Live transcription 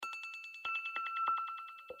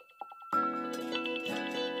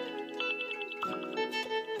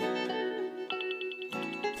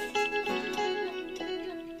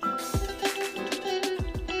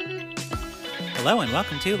Hello and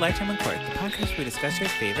welcome to Lifetime in Court, the podcast where we discuss your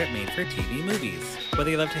favorite made-for-TV movies. Whether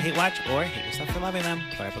you love to hate watch or hate yourself for loving them,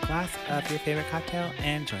 pour up a glass of your favorite cocktail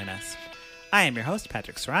and join us. I am your host,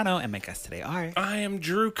 Patrick Serrano, and my guests today are... I am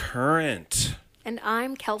Drew Current. And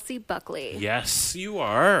I'm Kelsey Buckley. Yes, you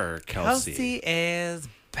are, Kelsey. Kelsey is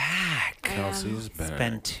back. Kelsey's back. It's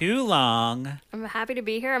been too long. I'm happy to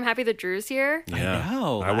be here. I'm happy that Drew's here. Yeah. I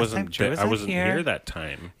know. I wasn't Drew was I not wasn't here. here that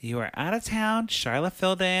time. You were out of town. Charlotte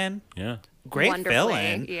filled in. Yeah. Great Wonderfully.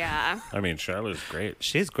 fill-in. Yeah. I mean, Charlotte's great.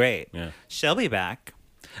 She's great. Yeah. She'll be back.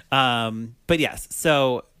 But yes,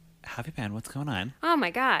 so how have you been? What's going on? Oh my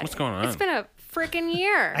God. What's going on? It's been a freaking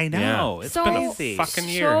year. I know. Yeah. It's so crazy. fucking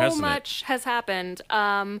year, so hasn't it? much has happened.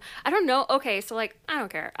 I don't know. Okay, so like I don't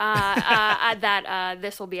care that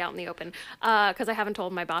this will be out in the open because I haven't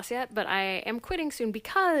told my boss yet, but I am quitting soon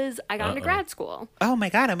because I got into grad school. Oh my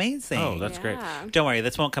God, amazing. Oh, that's great. Yeah. Don't worry,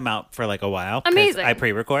 this won't come out for like a while. 'cause Amazing. I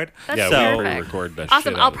pre-record. That's Yeah, so, we perfect. pre-record that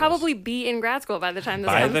Awesome. shit I'll out of this. probably be in grad school by the time this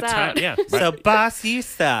By comes the time, out. yeah. so boss, you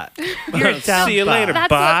suck. You're dumb. See you boss. later, That's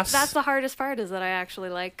boss. that's the hardest part is that I actually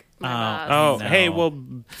like my boss. Oh, No. hey, well,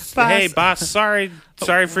 Boss. hey, boss. Sorry for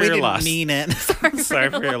we your didn't loss. mean it. Sorry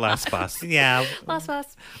for your loss, boss. Yeah. Lost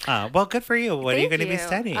boss. Well, good for you. What are you Thank going to be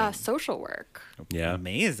studying? Social work. Yeah.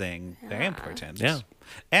 Amazing. Very important. Yeah.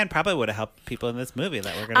 And probably would have helped people in this movie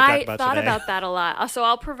that we're going to talk I about thought today. about that a lot. So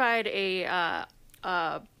I'll provide a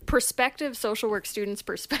prospective social work student's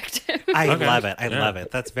perspective. I Okay. love it. I Yeah. love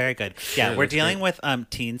it. That's very good. Yeah, Sure, we're that's dealing with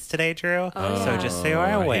teens today, Drew. So just so you're I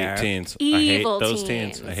aware. hate teens. Evil I hate those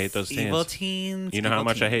teens. teens. I hate those teens. Evil teens. You know how evil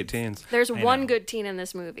much I teens. hate teens? There's I one know. good teen in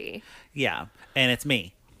this movie. Yeah, and it's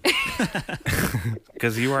me.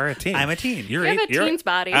 Because you are a teen. I'm a teen. You have a teen's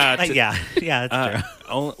body. Yeah, that's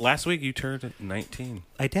true. Last week you turned 19.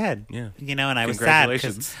 I did. Yeah. You know, and I was sad because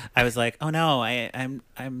Congratulations. I was like, oh no, I'm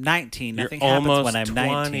 19. You're Nothing happens almost when I'm 20.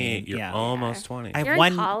 19. You're yeah. almost 20. I have You're in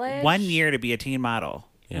one college? year to be a teen model.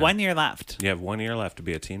 Yeah. 1 year left. You have 1 year left to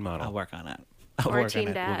be a teen model. I'll work on it. Or a work teen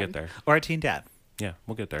on it. dad. We'll get there. Or a teen dad. Yeah,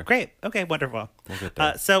 we'll get there. Great. Okay, wonderful. We'll get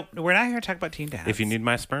there. So we're not here to talk about teen dads. If you need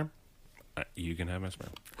my sperm, you can have my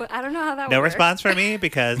sperm. But I don't know how that no works. response from me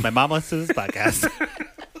because my mom listens to this podcast.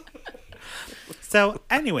 So,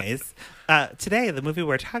 anyways, today the movie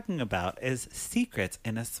we're talking about is Secrets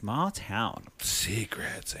in a Small Town.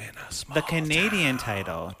 Secrets in a small The Canadian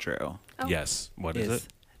title, Drew, Yes. What is it?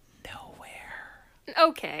 Nowhere.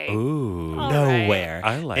 Okay. Ooh. All right. Nowhere.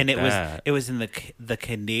 I like and it that. was in the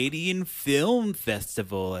Canadian Film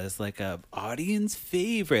Festival as like a audience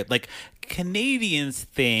favorite. Like Canadians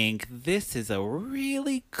think this is a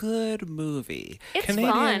really good movie. It's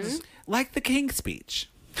Canadians- fun. Like The King's Speech.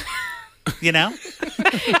 You know? Is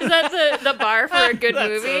that the bar for a good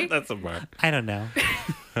movie? That's a bar. I don't know.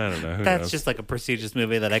 I don't know. Who That's knows? just like a prestigious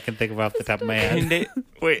movie that I can think of off the top of my head.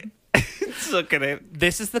 Wait. Look at it.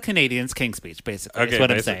 This is the Canadians' King's Speech, basically. Okay. is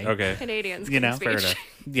what I'm basic- saying. Okay. Canadians. You know, King's fair Speech.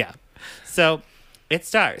 enough. Yeah. So it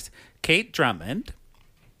stars Kate Drummond.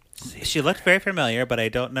 She looked very familiar, but I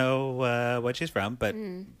don't know what she's from, but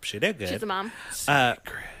she did good. She's a mom.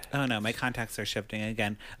 Oh no, my contacts are shifting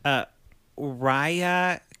again.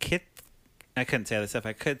 Raya Kit. I couldn't say this if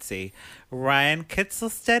I could see. Ryan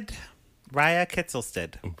Kitzelstead. Raya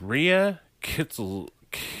Kitzelstead. Rhea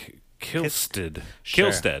Kilstead. Sure.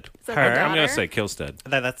 Kilstead. Is that Her. the I'm going to daughter? say Kilstead.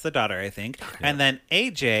 That's the daughter, I think. And then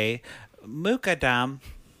AJ Mukadam.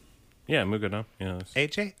 Yeah, Mugadam. Yeah. that's-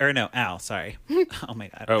 AJ? Or no, Al, sorry. Oh my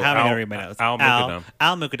God. Oh, How am I Al- going to read my notes? Al Mukadam.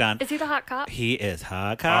 Al Mukadam. Is he the hot cop? He is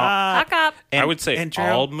hot cop. Hot cop. And- I would say and Drew-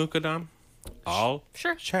 all Mukadam. All.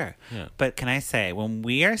 Sure. Sure. Yeah. But can I say, when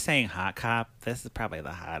we are saying hot cop, this is probably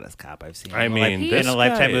the hottest cop I've seen I in, mean, in this a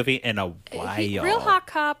Lifetime guy- movie in a while. Real hot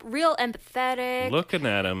cop. Real empathetic. Looking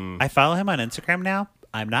at him. I follow him on Instagram now.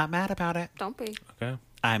 I'm not mad about it. Don't be. Okay.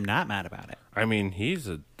 I'm not mad about it. I mean,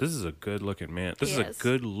 this is a good looking man. This He is a is.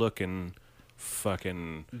 good looking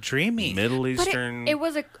fucking Dreamy. Middle But Eastern. it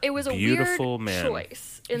was a beautiful weird man.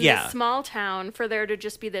 choice in Yeah. this small town for there to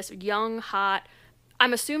just be this young, hot,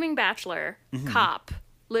 I'm assuming bachelor cop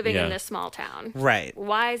living Yeah. in this small town. Right.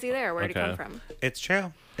 Why is he there? Where did he Okay. come from? It's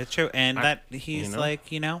true. It's true. And that he's you know. like,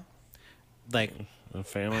 like, a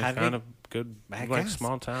family How do kind we- of good, I like guess.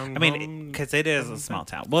 small town. I mean, home. because it is a small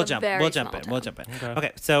town. We'll jump very in. small We'll town. jump in. Okay.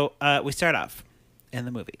 Okay. So we start off in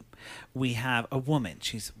the movie. We have a woman.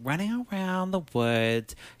 She's running around the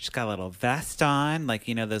woods. She's got a little vest on, like,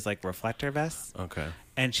 those like reflector vests. Okay.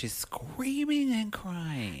 And she's screaming and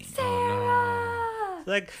crying. Sarah!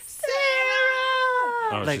 Like, Sarah!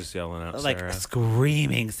 Oh, like, she's yelling out like Sarah.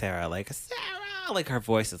 screaming Sarah, like, Sarah! Like her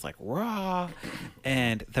voice is like raw.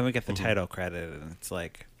 And then we get the title credit, and it's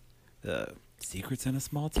like, Secrets in a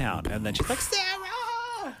Small Town. And then she's like,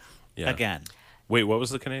 Sarah! Yeah. Again. Wait, what was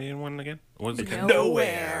the Canadian one again? What was the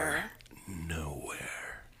Nowhere.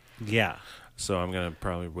 Nowhere. Yeah. So I'm gonna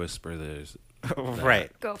probably whisper this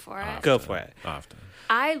Right. Go for it. Go for it. often.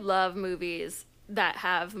 I love movies that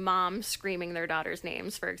have moms screaming their daughter's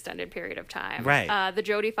names for extended period of time. Right. The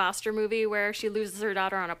Jodie Foster movie where she loses her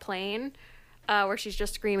daughter on a plane, where she's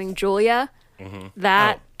just screaming Julia.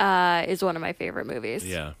 That is one of my favorite movies.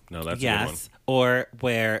 Yeah, no, that's a good one. Yes. Or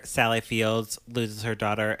where Sally Fields loses her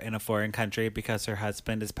daughter in a foreign country because her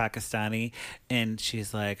husband is Pakistani, and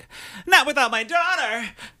she's like, "Not without my daughter.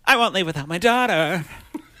 I won't leave without my daughter."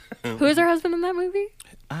 Who is her husband in that movie?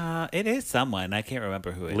 It is someone. I can't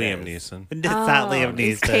remember who it Liam is. Neeson. It's not Liam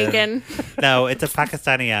He's Neeson. taken. No, it's a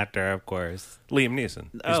Pakistani actor, of course. Liam Neeson.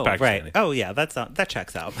 He's Oh, Pakistani. right. Oh, yeah. That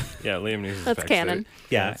checks out. Yeah, Liam Neeson's That's Pakistani. canon.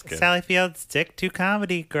 Yeah. that's good. Sally Fields, stick to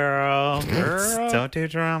comedy, girl. Girl. Don't do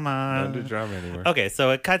drama. Don't do drama anymore. Okay,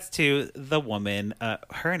 so it cuts to the woman.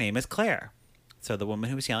 Her name is Claire. So the woman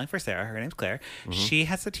who was yelling for Sarah, her name's Claire. She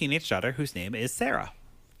has a teenage daughter whose name is Sarah.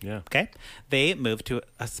 Yeah. Okay. They moved to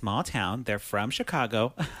a small town. They're from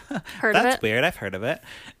Chicago. Heard of That's it? weird. I've heard of it.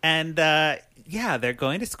 And yeah, they're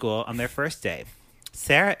going to school on their first day.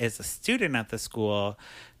 Sarah is a student at the school.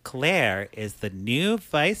 Claire is the new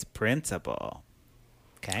vice principal.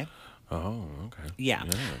 Okay. Oh, okay. Yeah.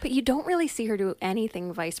 But you don't really see her do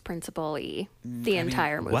anything vice principal-y the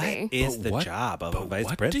entire movie. What is But the what- job of a but vice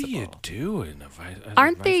what principal? do you do in a vice? as a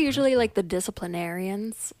Aren't vice they usually principal? like the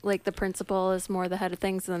disciplinarians? Like the principal is more the head of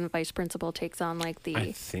things, and then the vice principal takes on like the.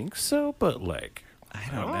 I think so, but like I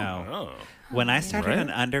don't know. Oh. When I started Right. an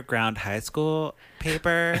underground high school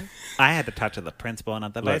paper, I had to talk to the principal,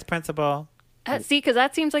 not the vice Look. principal. See, because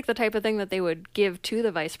that seems like the type of thing that they would give to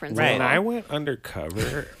the vice principal. Right. When I went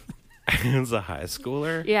undercover as a high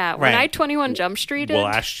schooler, Yeah, when Right. I 21 Jump Streeted.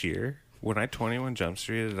 last year, when I 21 Jump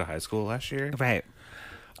Street at a high school last year, Right.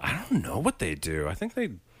 I don't know what they do. I think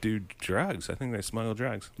they do drugs. I think they smuggle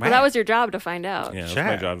drugs. well, that was your job to find out. Yeah, it was Sure.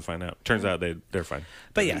 my job to find out. Turns out they're fine.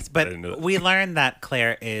 But I yes, didn't- I but didn't know that. we learned that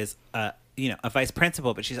Claire is a vice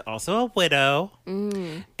principal, but she's also a widow,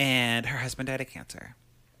 and her husband died of cancer.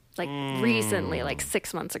 Like recently, like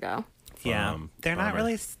 6 months ago. Yeah, they're not Bummer.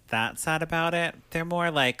 really that sad about it. They're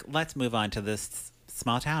more like, let's move on to this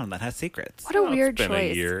small town that has secrets. What a Well, weird it's been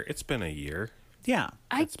choice. a year. It's been a year. Yeah,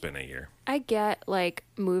 It's been a year. I get like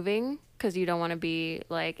moving because you don't want to be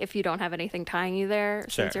like if you don't have anything tying you there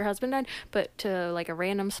since Sure. your husband died, but to like a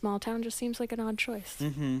random small town just seems like an odd choice.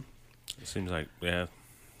 It seems like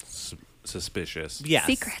suspicious. yes.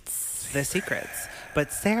 Secrets. The secrets.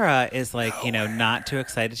 But Sarah is like, not too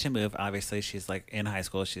excited to move. Obviously, she's like in high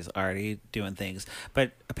school. She's already doing things.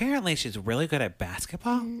 But apparently, she's really good at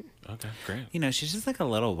basketball. Okay, great. She's just like a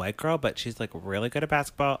little white girl, but she's like really good at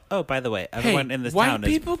basketball. Oh, by the way, everyone in this white town is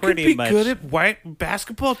people pretty could be much good at white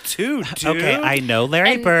basketball too, dude. Okay, I know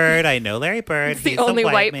Larry And- Bird. I know Larry Bird. It's the He's only a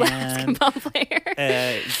white white man. basketball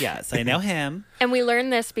player. Yes, I know him. And we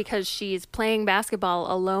learned this because she's playing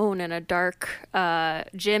basketball alone in a dark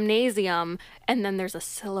gymnasium, and then there's a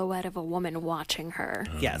silhouette of a woman watching her.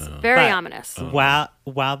 Yes, Very but ominous. While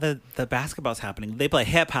the basketball's happening, they play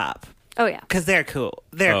hip hop Oh yeah. because they're cool.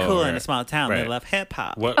 They're Oh, cool in a right. small town. They Right. love hip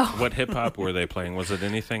hop. What hip hop were they playing? Was it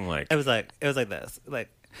anything like? It was like this, like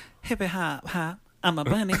hippie hop hop. I'm a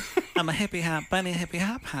bunny. I'm a hippie hop bunny. Hippie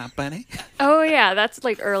hop hop bunny. Oh yeah, that's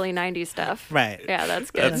like early '90s stuff. Right. Yeah,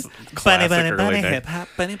 that's good. That's Bunny classic bunny early bunny day. hip hop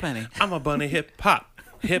bunny bunny. I'm a bunny hip hop.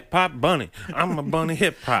 Hip hop bunny. I'm a bunny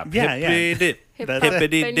hip hop. Yeah, yeah. Hippity dip. Hip-hop,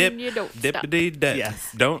 Hippity and dip. you don't stop. Dippity dip.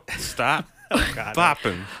 Yes. Don't stop God.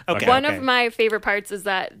 bopping. Okay. One Okay. of my favorite parts is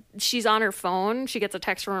that she's on her phone. She gets a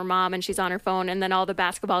text from her mom and she's on her phone, and then all the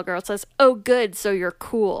basketball girl says, "Oh, good, so you're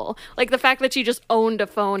cool." Like the fact that she just owned a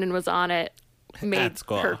phone and was on it made That's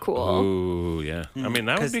cool. her cool. Ooh, yeah. I mean,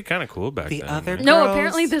 that 'Cause would be kind of cool back the then. other right? No, Girls-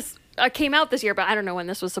 apparently this came out this year, but I don't know when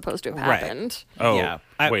this was supposed to have Right. happened. Oh,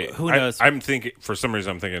 Yeah. wait. Who knows? I'm thinking, for some reason,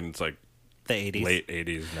 I'm thinking it's like The 80s. late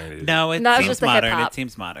 80s, 90s. No, it No, it's seems just the modern. hip-hop. It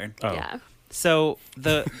seems modern. Oh. Yeah. So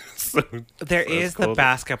there So is the cool.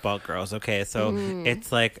 basketball girls. Okay, so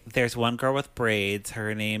it's like there's one girl with braids.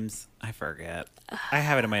 Her name's I forget. I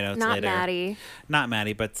have it in my notes Not later. Maddie. Not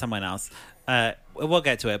Maddie, but someone else. We'll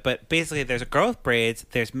get to it. But basically, there's a girl with braids.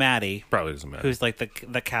 There's Maddie, Probably doesn't matter. who's like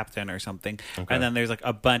the captain or something, Okay. and then there's like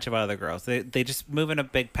a bunch of other girls. They just move in a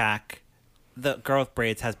big pack. The girl with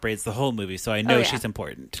braids has braids the whole movie, so I know yeah. she's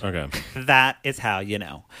important. Okay. That is how you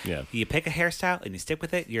know. Yeah. You pick a hairstyle and you stick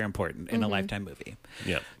with it. You're important in a Lifetime movie.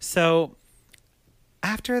 Yeah. So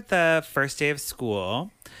after the first day of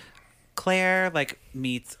school, Claire like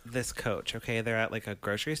meets this coach. Okay, they're at like a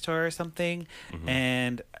grocery store or something,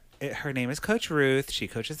 and her name is Coach Ruth. She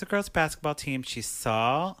coaches the girls' basketball team. She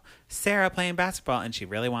saw Sarah playing basketball, and she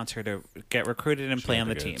really wants her to get recruited and play on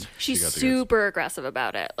the team. She's super aggressive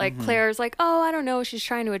about it. Like, Claire's like, oh, I don't know. She's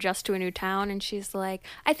trying to adjust to a new town. And she's like,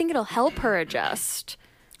 I think it'll help her adjust.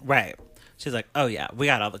 Right. She's like, oh, yeah, we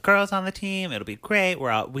got all the girls on the team. It'll be great.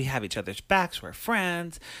 We have each other's backs. We're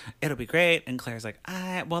friends. It'll be great. And Claire's like,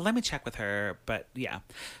 well, let me check with her. But, yeah.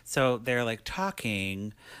 So they're, like,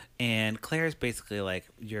 talking, and Claire's basically like,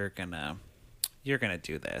 you're gonna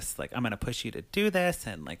do this. Like, I'm gonna push you to do this,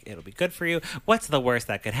 and, like, it'll be good for you. What's the worst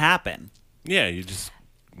that could happen? Yeah, you just...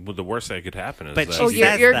 Well, the worst that could happen is But that she you're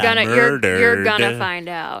says gonna find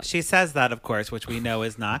out. She says that, of course, which we know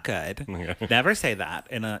is not good. Never say that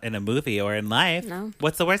in a movie or in life. No.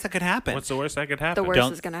 What's the worst that could happen? What's the worst that could happen? The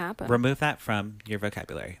worst is gonna happen. Remove that from your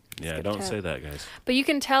vocabulary. Yeah, Good don't tip. say that, guys. But you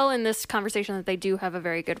can tell in this conversation that they do have a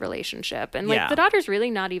very good relationship. And, like, Yeah. the daughter's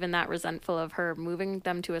really not even that resentful of her moving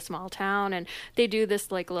them to a small town. And they do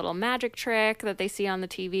this, like, little magic trick that they see on the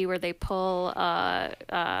TV where they pull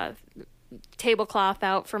tablecloth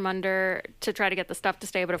out from under to try to get the stuff to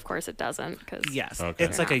stay. But, of course, it doesn't. Cause Yes. Okay.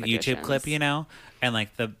 It's like a They're not YouTube clip, magicians. you know? And, like,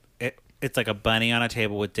 it's like a bunny on a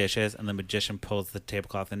table with dishes, and the magician pulls the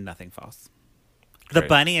tablecloth and nothing falls. The Great.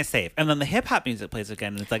 bunny is safe. And then the hip-hop music plays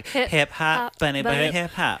again, and it's like, hip-hop, bunny, bunny,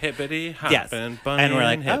 hip-hop. Hippity hop Yes. and bunny And we're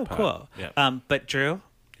like, oh, hip-hop. cool. Yeah. But, Drew,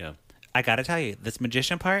 Yeah. I got to tell you, this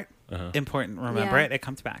magician part, important. Remember Yeah. it. It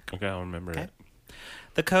comes back. Okay, I'll remember Okay. it.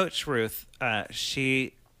 The coach, Ruth,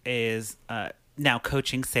 she is now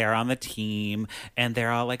coaching Sarah on the team, and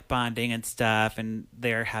they're all like bonding and stuff, and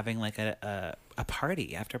they're having like a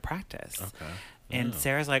party after practice. Okay. And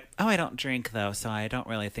Sarah's like, oh, I don't drink, though, so I don't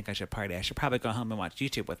really think I should party. I should probably go home and watch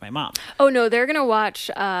YouTube with my mom. Oh, no, they're going to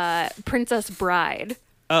watch Princess Bride.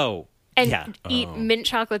 Oh, And yeah. eat mint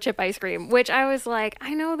chocolate chip ice cream, which I was like,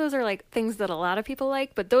 I know those are like things that a lot of people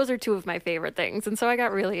like, but those are two of my favorite things. And so I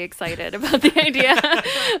got really excited about the idea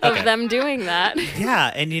of them doing that.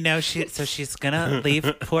 Yeah, and you know, she's gonna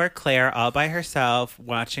leave poor Claire all by herself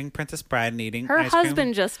watching Princess Bride and eating Her ice cream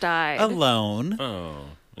husband just died. alone. Oh.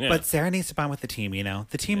 Yeah. But Sarah needs to bond with the team, you know?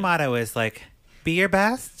 The team motto is like, be your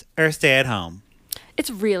best or stay at home. It's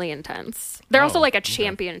really intense. They're also Oh, like a okay.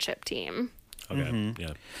 championship team. Okay.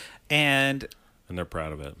 Yeah. And And they're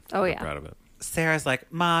proud of it. Oh, They're yeah. proud of it. Sarah's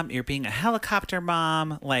like, Mom, you're being a helicopter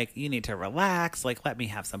mom. Like, you need to relax. Like, let me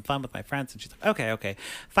have some fun with my friends. And she's like, okay.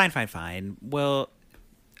 Fine. Well,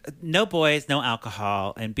 no boys, no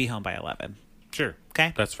alcohol, and be home by 11. Sure.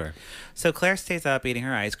 Okay? That's fair. So Claire stays up eating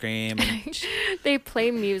her ice cream. And They play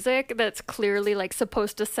music that's clearly like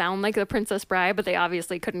supposed to sound like the Princess Bride, but they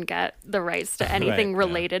obviously couldn't get the rights to anything Right, yeah.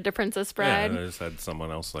 related to Princess Yeah, Bride. I just had someone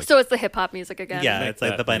else like So it's the hip hop music again. yeah, Make it's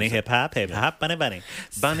like that the bunny music. hip hop, bunny. bunny.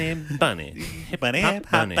 Bunny hip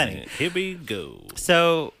hop, bunny. Here we go.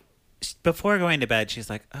 So before going to bed, she's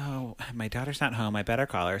like, "Oh, my daughter's not home. I better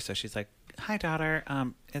call her." So she's like, "Hi, daughter.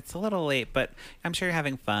 It's a little late, but I'm sure you're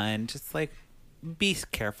having fun. Just like be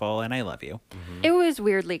careful, and I love you." It was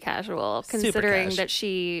weirdly casual, considering cash. that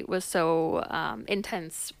she was so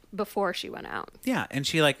intense before she went out. Yeah, and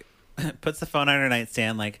she like puts the phone on her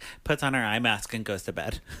nightstand, like puts on her eye mask, and goes to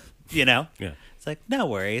bed. You know? Yeah. It's like, no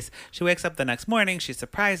worries. She wakes up the next morning. She's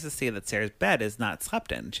surprised to see that Sarah's bed is not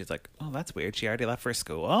slept in. She's like, oh, that's weird. She already left for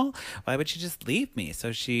school. Why would she just leave me?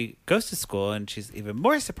 So she goes to school, and she's even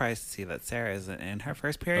more surprised to see that Sarah is in her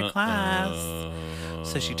first period class.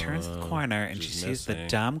 So she turns the corner, and she she's sees the missing.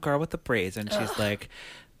 dumb girl with the braids. And she's like,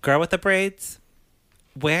 girl with the braids,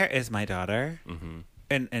 where is my daughter?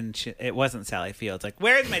 And it wasn't Sally Fields like,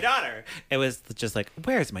 where's my daughter? It was just like,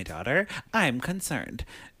 where's my daughter? I'm concerned.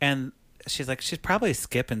 And she's like, she's probably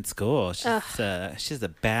skipping school. She's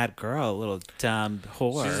a bad girl, a little dumb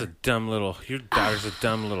whore. She's a dumb little. Your daughter's a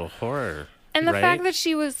dumb little horror. And the right? fact that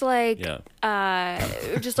she was like,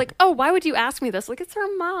 just like, oh, why would you ask me this? Like, it's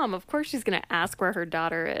her mom. Of course she's going to ask where her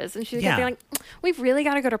daughter is. And she's Yeah. going to be like, we've really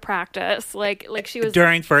got to go to practice. Like she was,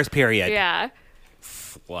 During first period. yeah,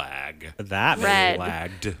 Flag. That made Red.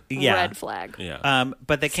 Flagged. Yeah. red flag. Yeah.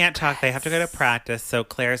 But they can't talk. They have to go to practice. So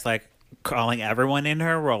Claire's like calling everyone in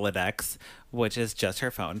her Rolodex, which is just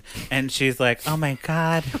her phone. And she's like, oh my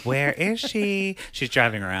God, where is she? She's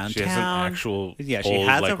driving around She town. has an actual Yeah, she old,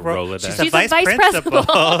 has like, a Rolodex. She's a She's a vice vice principal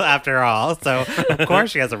principal. after all. So of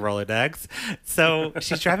course she has a Rolodex. So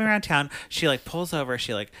she's driving around town. She like pulls over.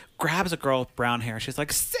 She like grabs a girl with brown hair. She's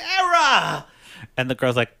like, Sarah! And the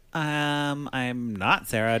girl's like, I'm not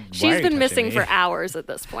Sarah. Why are She's you been touching missing me? for hours at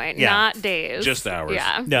this point, Yeah. not days. Just hours.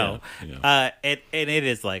 Yeah. No. Yeah. And it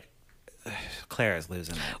is like Claire is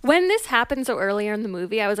losing it. When this happened so earlier in the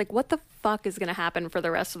movie, I was like, what the fuck is going to happen for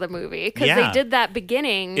the rest of the movie? Because Yeah. they did that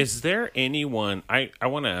beginning. Is there anyone? I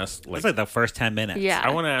want to ask. It's like the first 10 minutes. Yeah.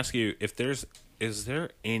 I want to ask you if is there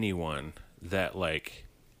anyone that like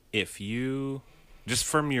if you just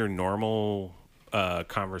from your normal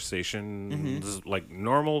conversation, like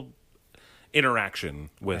normal interaction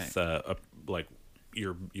with like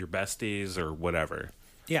your besties or whatever,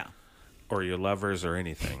 Yeah. or your lovers or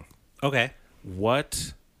anything. Okay.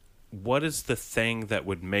 What is the thing that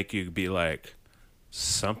would make you be like,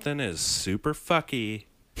 something is super fucky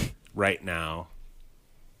right now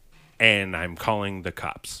and I'm calling the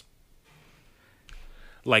cops?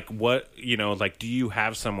 Like what, like do you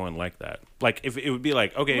have someone like that? Like if it would be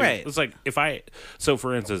like, okay, Right. it's like so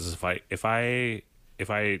for instance, if I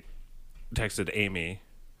texted Amy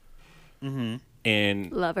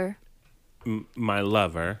and Lover. my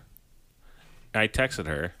lover, I texted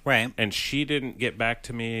her, Right. and she didn't get back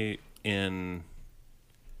to me in,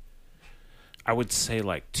 I would say,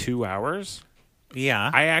 like 2 hours.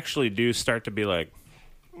 Yeah. I actually do start to be like,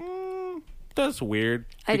 that's weird.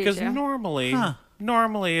 I do because too.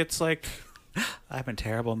 normally it's like, I'm a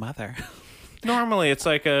terrible mother. normally it's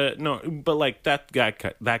like but like that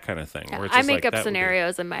kind of thing. Where it's I just make like, up that would be-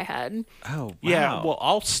 scenarios in my head. Oh, wow. Yeah, well,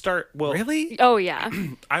 I'll start. Well, Really? Oh, yeah.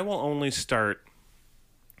 I will only start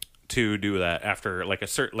to do that after like a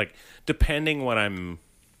certain, like, depending what I'm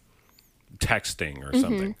texting or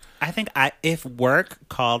something. I think if work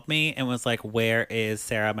called me and was like, "Where is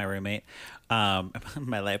Sarah, my roommate,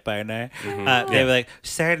 my life partner?" They'd be like,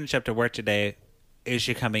 "Sarah didn't show up to work today. Is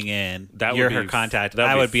she coming in? That would You're be her contact." that'd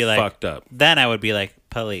I be would be like, fucked up. Then I would be like,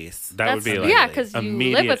 police. That would be like yeah, because you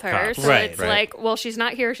immediate live with her, cops. so Right, it's right. like, well, she's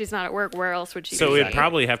not here, she's not at work. Where else would she So be? it'd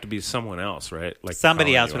probably have to be someone else, right? Like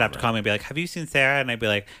Somebody calling else you would on have to that. call me and be like, "Have you seen Sarah?" And I'd be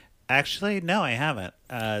like, "Actually, no, I haven't."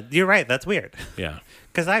 You're right. That's weird. Yeah.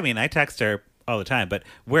 Because I text her all the time, but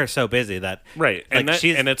we're so busy that Right, Like and that,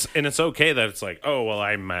 she's and it's okay that it's like, oh well,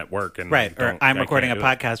 I'm at work and right. Or I'm recording a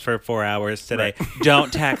podcast for 4 hours today.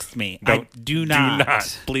 Don't text me. Do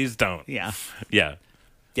not. Please don't. Yeah. Yeah.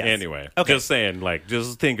 Yes. Anyway, Okay. just saying, like,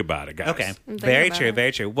 just think about it, guys. Okay. Think Very about true. it.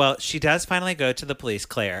 Very true. Well, she does finally go to the police,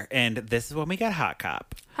 Claire, and this is when we get Hot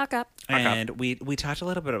Cop. Hook up. And we talked a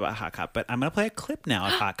little bit about Hot Cop, but I'm going to play a clip now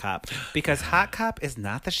of Hot Cop because Hot Cop is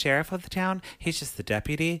not the sheriff of the town. He's just the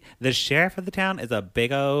deputy. The sheriff of the town is a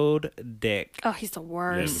big old dick. Oh, he's the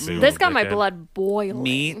worst. Yes, big This old got my dickhead. blood boiling.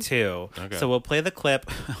 Me too. Okay. So we'll play the clip.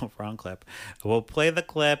 Oh, wrong clip. We'll play the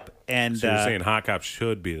clip, and So you're saying Hot Cop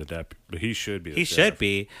should be the deputy? He should be. The he sheriff. should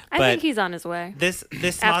be. I but think he's on his way. this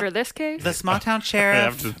small, After this case? the small town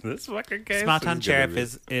sheriff. After this fucking case, Small this town is gonna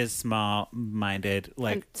sheriff be- is small minded.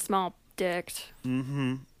 Like, And small dicked.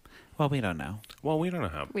 well, we don't know. Well, we don't know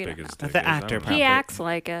how We big don't his know. dick The is. I actor don't know. He Probably. acts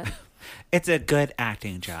like it. It's a good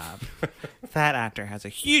acting job. That actor has a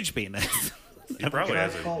huge penis. He probably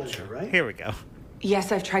has Calling a. her, right? Here we go.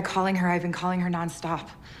 Yes, I've tried calling her. I've been calling her nonstop.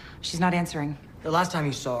 She's not answering. The last time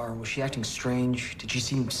you saw her, was she acting strange? Did she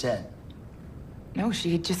seem sad? No,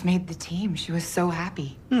 she had just made the team. She was so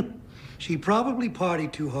happy. She probably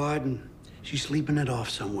partied too hard and she's sleeping it off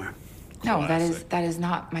somewhere. No, that is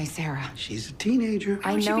not my Sarah. She's a teenager.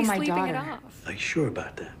 I She should know be my sleeping daughter. it off. Are you sure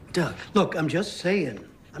about that? Doug, look, I'm just saying.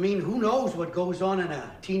 I mean, who knows what goes on in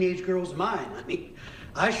a teenage girl's mind? I mean,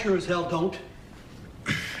 I sure as hell don't.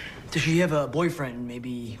 Does she have a boyfriend,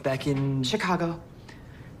 maybe back in... Chicago.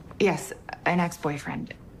 Yes, an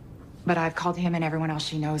ex-boyfriend. But I've called him and everyone else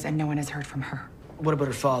she knows, and no one has heard from her. What about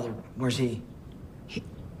her father? Where's he?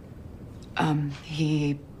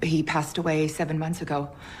 He passed away 7 months ago.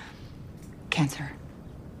 Cancer.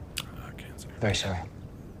 Cancer. Very sorry.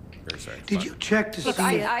 Very sorry. Did you check to Look, see?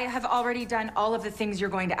 I have already done all of the things you're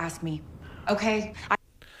going to ask me. Okay?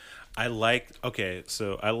 I like. Okay,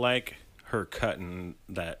 so I like her cutting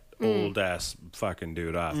that old ass fucking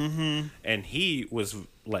dude off, and he was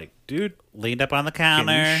like, "Dude, Leaned up on the can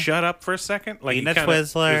counter. you shut up for a second?" Like Eating a kinda-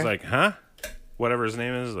 Twizzler. He's like, "Huh?" Whatever his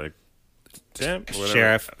name is, like Tim,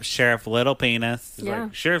 whatever. Sheriff Little Penis. He's Yeah.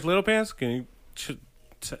 like, Sheriff Little Pants, can you?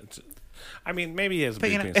 I mean, maybe he has. But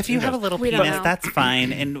big you know, penis. if you Who have a knows? little We don't penis, know. that's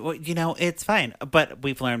fine, and it's fine. But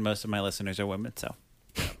we've learned most of my listeners are women, so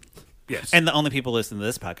yes, and the only people listening to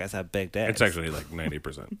this podcast have big dicks. it's actually like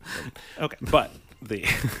 90%. okay. But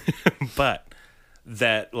but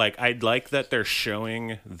that like I'd like that they're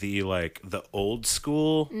showing the old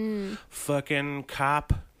school fucking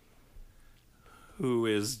cop who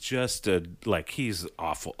is just he's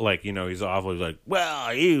awful, he's awful. He's like,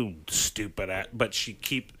 well, you stupid ass, but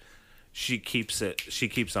she keeps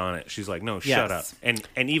on it. She's like, no, Yes. shut up.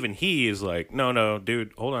 And even he is like, no,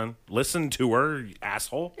 dude, hold on. Listen to her, you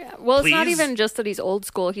asshole. Yeah. Well, it's not Please? even just that he's old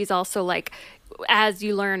school. He's also like, as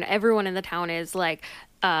you learn, everyone in the town is like,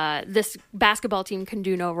 this basketball team can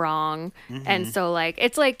do no wrong. And so like,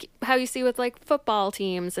 it's like how you see with like football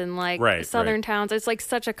teams and like Right, southern right. towns. It's like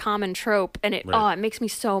such a common trope. And it Right. it makes me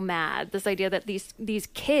so mad. This idea that these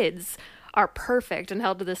kids are perfect and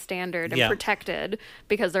held to this standard and Yeah. protected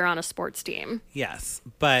because they're on a sports team. Yes,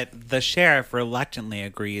 but the sheriff reluctantly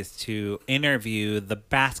agrees to interview the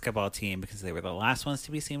basketball team because they were the last ones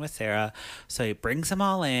to be seen with Sarah. So he brings them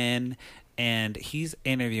all in and he's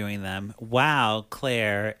interviewing them while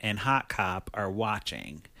Claire and Hot Cop are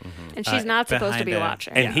watching. And she's not supposed to behind be a-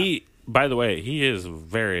 watching. And he, by the way, he is a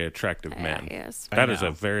very attractive man. he is. That I is know.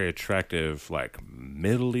 a very attractive, like,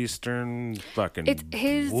 Middle Eastern fucking... It's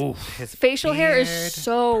his His facial hair is beard,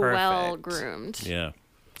 so perfect. well groomed. Yeah.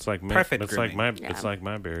 It's like Perfect it's like grooming. my it's like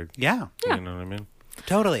my beard. Yeah, Yeah. You know what I mean?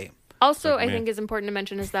 totally. Also, Like I me. think is important to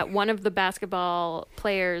mention is that one of the basketball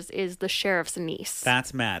players is the sheriff's niece,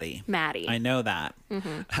 That's Maddie. Maddie. I know that.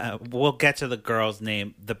 We'll get to the girl's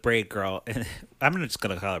name, the braid girl. I'm just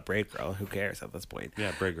going to call it braid girl. Who cares at this point?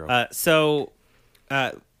 Yeah, braid girl. So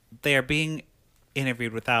they are being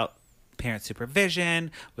interviewed without parent supervision,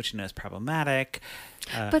 which you know is problematic.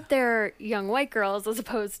 But they're young white girls as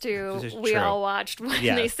opposed to This is we true. all watched when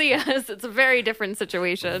Yes. they see us. It's a very different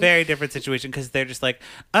situation. Very different situation because they're just like,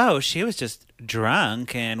 oh, she was just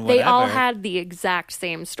drunk and whatever. They all had the exact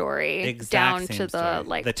same story exact down same to the story.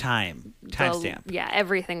 like the timestamp. Yeah,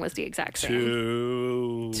 everything was the exact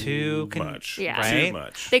same. Too con- much. Yeah. right? Too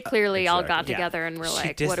much. They clearly all got Exactly. Yeah. together and were She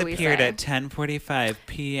like, "What do we say?" disappeared at 10:45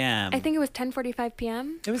 p.m. I think it was 10:45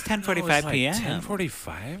 p.m. it was 10:45 p.m.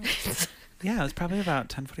 10:45. Yeah, it was probably about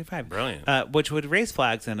 10:45. Brilliant. Which would raise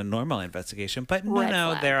flags in a normal investigation, but Red no,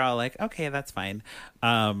 flag. they're all like, okay, that's fine.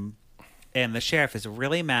 And the sheriff is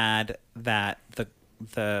really mad that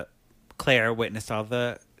the Claire witnessed all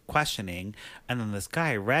the questioning, and then this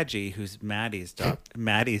guy Reggie, who's Maddie's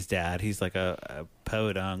dad, he's like a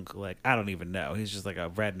podunk, like I don't even know, he's just like a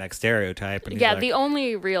redneck stereotype. And he's Yeah, like, the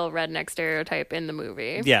only real redneck stereotype in the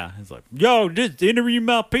movie. yeah, he's like, yo, just interview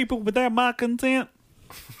my people without my consent,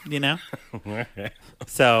 you know.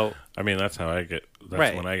 So I mean, that's how I get. That's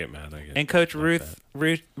Right. when I get mad. I get. and Coach like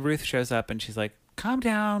Ruth shows up and she's like, calm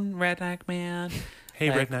down, redneck man. Hey,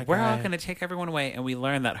 Like, redneck we're all guy." going to take everyone away. And we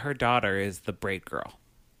learn that her daughter is the braid girl.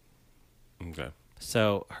 that. Okay.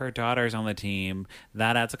 So her daughter's on the team.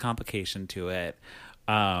 That adds a complication to it.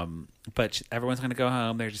 But everyone's going to go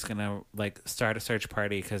home. They're just going to like start a search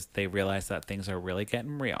party because they realize that things are really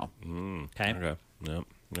getting real. Okay. Okay. Yep.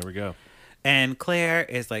 There we go. And Claire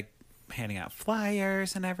is like handing out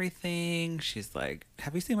flyers and everything. She's like,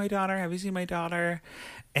 have you seen my daughter? Have you seen my daughter?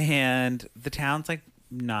 And the town's like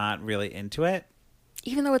not really into it.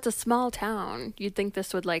 Even though it's a small town, you'd think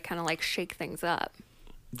this would like kind of like shake things up.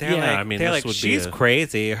 They're Yeah, like, I mean, they're this like, would be she's a-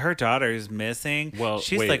 crazy. Her daughter's missing. Well,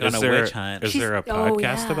 she's wait, like on is a there- witch hunt. Is there a She's- oh, podcast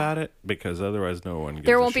yeah. about it? Because otherwise, no one. Gives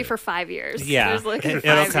There a won't be shit. for 5 years. Yeah, There's like a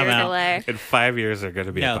it'll 5 come year out. delay. In 5 years, they're going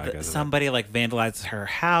to be No, a podcast. about it. somebody like vandalizes her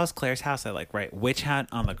house, Claire's house. They like write witch hunt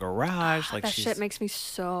on the garage. Like That she's, shit makes me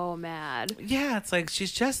so mad. yeah, it's like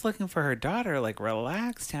she's just looking for her daughter. Like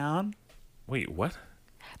relax, town. Wait, what?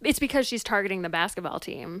 It's because she's targeting the basketball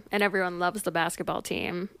team, and everyone loves the basketball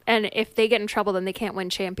team. And if they get in trouble, then they can't win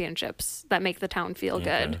championships that make the town feel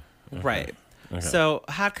good. Right. So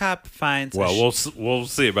Hot Cop finds. Well, we'll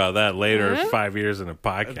see about that later. 5 years in a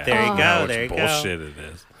podcast. There you go, How much there you go. bullshit it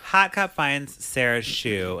is. Hot Cop finds Sarah's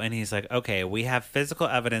shoe, and he's like, okay, we have physical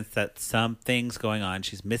evidence that something's going on.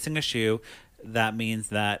 She's missing a shoe. That means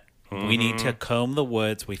that we need to comb the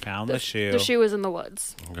woods. We found the shoe. The shoe was in the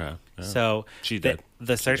woods. Okay. Yeah. So She the, did.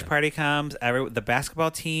 the search did. party comes. The basketball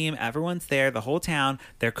team, everyone's there. The whole town.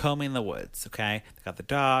 They're combing the woods. Okay, they got the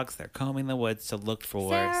dogs. They're combing the woods to look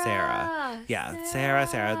for Sarah. Yeah,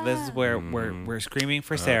 Sarah. This is where we're screaming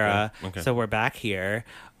for Sarah. Okay. So we're back here.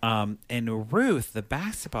 And Ruth, the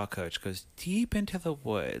basketball coach, goes deep into the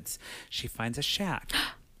woods. She finds a shack.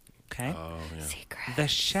 Okay. Secret. The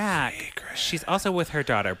shack. She's also with her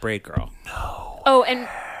daughter, Braid Girl. Oh, and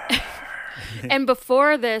and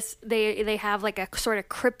before this, they have like a sort of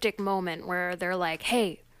cryptic moment where they're like,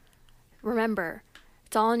 "Hey, remember,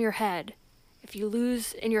 it's all in your head. If you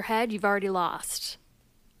lose in your head, you've already lost."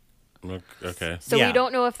 Okay. So Yeah. we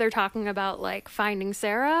don't know if they're talking about like finding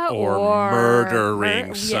Sarah Or murdering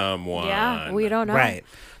yeah, someone. Yeah, we don't know. Right.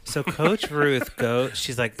 So Coach Ruth goes.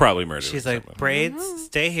 She's like, Probably murdering She's like, someone. Braids,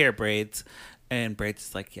 stay here, Braids. And Braids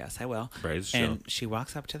is like, yes, I will. Braids and chill. she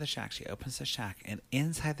walks up to the shack. She opens the shack, and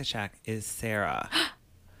inside the shack is Sarah.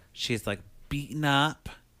 She's like beaten up,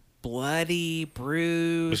 bloody,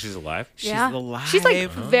 bruised. But she's alive? She's Yeah. alive. She's like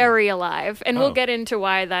very alive. And Oh. we'll get into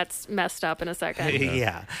why that's messed up in a second.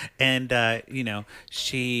 Yeah. And,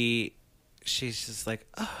 she's just like,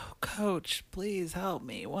 oh, coach, please help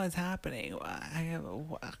me. What's happening?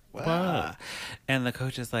 And the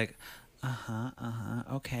coach is like,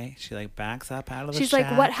 okay. She like backs up out of the She's shack.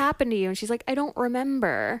 like, what happened to you? And she's like, I don't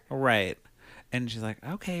remember. Right. And she's like,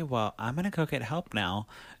 okay, well, I'm going to go get help now.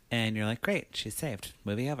 And you're like, great. She's saved.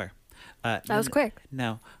 Movie over. That was quick.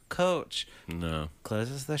 No. Coach No.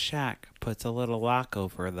 closes the shack, puts a little lock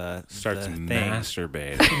over the Starts the thing.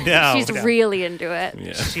 masturbating. No, She's no. really into it.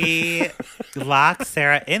 Yeah. She locks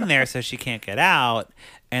Sarah in there so she can't get out,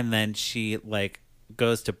 and then she like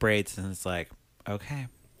goes to Braids and is like, "Okay,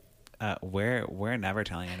 we're never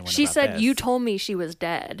telling anyone." She about said, this. you told me she was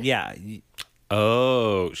dead. Yeah,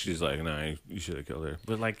 Oh, she's like, no, you should have killed her.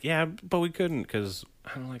 But like, yeah, but we couldn't because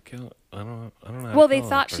I don't like kill. I don't know. How Well, to they kill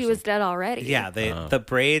thought that she was person. dead already. yeah. The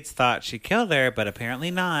Braids thought she killed her, but apparently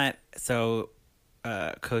not. So.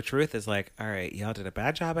 Coach Ruth is like, all right, y'all did a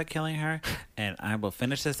bad job at killing her, and I will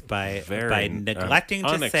finish this by Very, neglecting to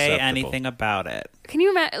say unacceptable. anything about it. Can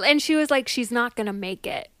you imagine? And she was like, she's not going to make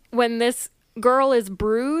it when this girl is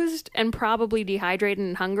bruised and probably dehydrated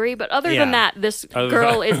and hungry. But other than Yeah. that, this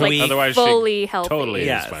girl is like Otherwise, she fully healthy. Totally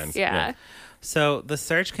Yes. is fine. Yeah. So the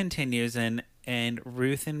search continues, and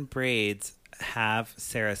Ruth and Braids have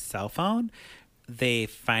Sarah's cell phone. They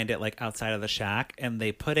find it like outside of the shack, and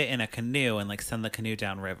they put it in a canoe and like send the canoe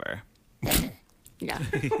downriver. Yeah.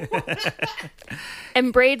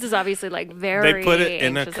 And Braids is obviously like very. They put it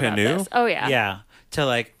in a anxious about canoe? this. Oh yeah. Yeah, to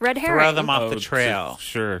like Red throw herring. them off Oh, the trail.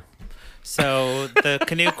 Sure. So the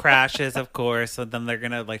canoe crashes, of course. So then they're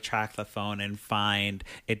gonna like track the phone and find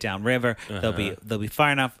it downriver. They'll be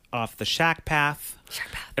far enough off the shack path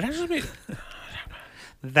It actually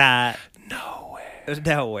that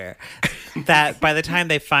nowhere that by the time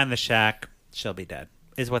they find the shack, she'll be dead.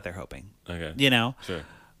 Is what they're hoping. okay. You know. Sure.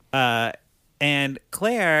 And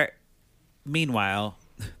Claire, meanwhile,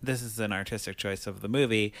 this is an artistic choice of the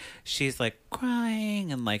movie. She's like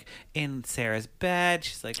crying and like in Sarah's bed.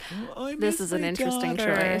 She's like, oh, I This miss is an my interesting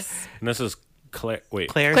daughter." choice. And this is Claire. Wait.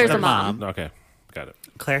 Claire's the the mom. mom. Okay. Got it.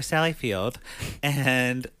 Claire Sally Field,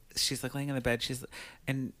 and she's like laying in the bed.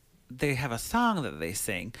 And they have a song that they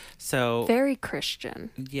sing. So Very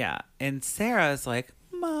Christian. yeah, and Sarah's like,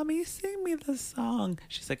 "Mommy, sing me the song."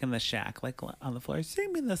 She's like in the shack, like on the floor,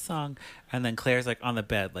 "Sing me the song." And then Claire's like on the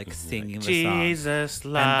bed, like singing the song. Jesus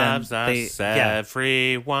then loves they- us, yeah.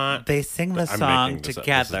 everyone. They sing the I'm song making this up.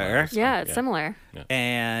 This is together. my song. Yeah, it's similar.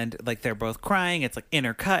 And like they're both crying. It's like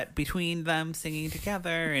intercut between them singing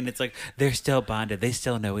together, and it's like they're still bonded. They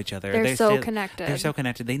still know each other. They're so still- connected. They're so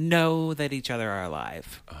connected. They know that each other are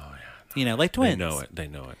alive. Oh yeah, you know, like They twins. know it. They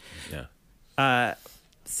know it. Yeah.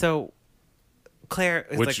 So Claire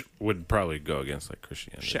is Which like would probably go against like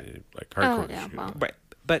Christianity, Sure. like hardcore. yeah, Christianity. well. right,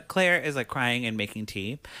 but Claire is like crying and making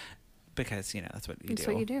tea because you know that's what you That's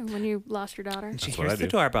do. what you do when you lost your daughter. She That's what hears I the do.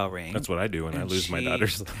 doorbell ring. That's what I do when I and lose my she-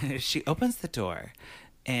 daughters. She opens the door,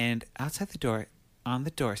 and outside the door, on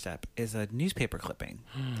the doorstep, is a newspaper clipping.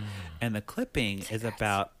 And the clipping is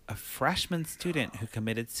about a freshman student who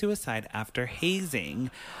committed suicide after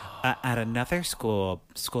hazing at another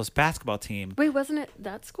school's basketball team. Wait, wasn't it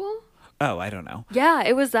that school? Oh, I don't know. Yeah,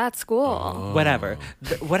 it was that school. Whatever.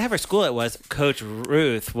 Whatever school it was, Coach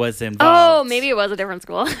Ruth was Oh, involved. maybe it was a different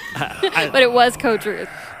school. But it was Coach Ruth.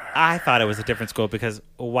 I thought it was a different school because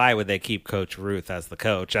why would they keep Coach Ruth as the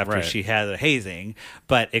coach after Right. she had a hazing?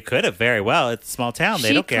 But it could have very well. It's a small town. They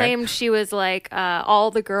She don't care. claimed she was like,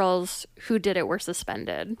 all the girls who did it were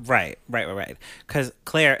suspended. Right. Because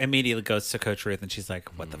Claire immediately goes to Coach Ruth and she's like,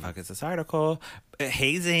 "What the fuck is this article?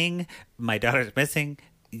 Hazing? My daughter's missing.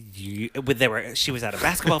 She was at a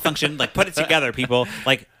basketball function. Like, put it together, people.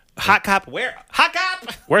 Like, hot cop. Where? Hot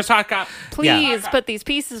cop. Where's Hot Cop? Please put these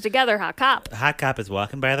pieces together, hot cop. Hot cop is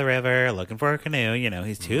walking by the river looking for a canoe. You know,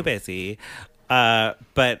 he's too busy.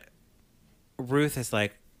 But Ruth is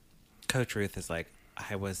like, Coach Ruth is like,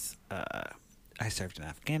 I served in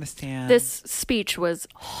Afghanistan. This speech was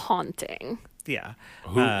haunting. Yeah.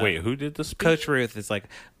 Who did the speech? Coach Ruth is like,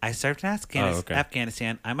 I served in okay.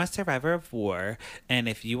 Afghanistan. I'm a survivor of war, and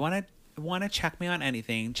if you want to check me on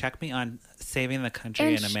anything, check me on saving the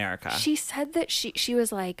country in America. She said that she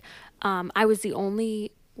was like, I was the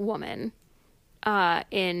only woman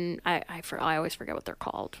in I always forget what they're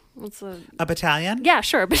called. What's the A battalion? Yeah,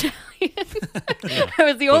 sure, battalion. I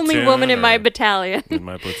was the only Platoon woman in my or- battalion. In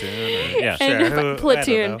my platoon. Or, yeah, And Sure. Who- I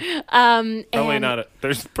platoon. don't Probably and- not.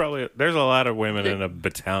 There's a lot of women in a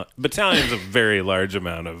battalion. Battalion's a very large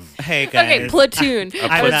amount of. Hey, guys. Okay, platoon. A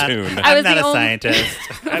I'm not, platoon. I was I'm not the a only- scientist.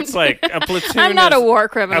 That's like a platoon. I'm not is, a war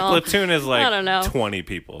criminal. A platoon is like I don't know. 20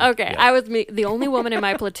 people. Okay, Yeah. I was the only woman in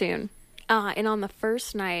my platoon. And on the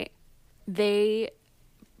first night, they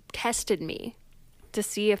tested me to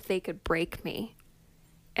see if they could break me.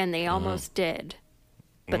 And they almost did,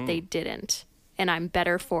 but they didn't. And I'm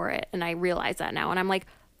better for it. And I realize that now. And I'm like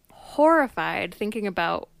horrified thinking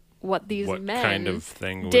about what these What men kind of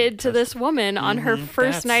thing would did to test- this woman on her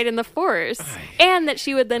first That's- night in the force. And that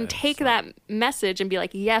she would then take that message and be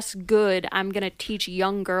like, yes, good. I'm going to teach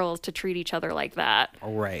young girls to treat each other like that.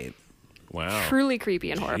 Right. Wow. Truly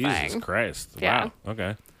creepy and horrifying. Jesus Christ. Yeah. Wow.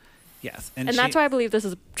 Okay. Yes. And that's why I believe this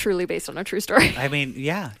is truly based on a true story. I mean,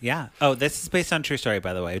 yeah. Oh, this is based on a true story,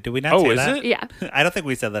 by the way. Did we not Oh, say is that? it? Yeah. I don't think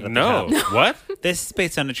we said that at No. the top. What? This is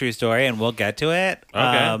based on a true story, and we'll get to it.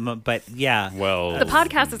 Okay. But yeah. Well, The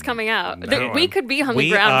podcast is coming out. No, we I'm- could be on the we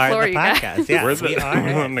ground are floor, the you guys. podcast. Yes, we're we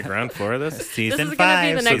are. on the ground floor of this. Season This is gonna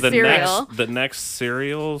be 5. the next the serial. next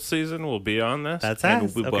serial season will be on this. That's and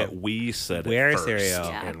us. But Okay. we said We're it first, serial.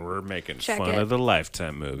 Yeah. and we're making Check fun it. of the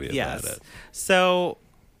Lifetime movie about Yes. it. So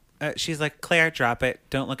she's like, Claire, drop it.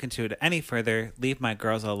 Don't look into it any further. Leave my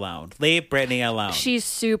girls alone. Leave Brittany alone. She's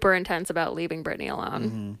super intense about leaving Brittany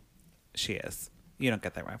alone. She is. You don't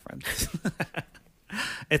get that reference.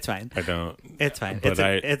 It's fine. I don't. It's fine. But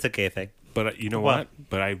It's a gay thing. But you know Well, what?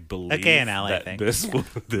 But I believe gay and ally that thing.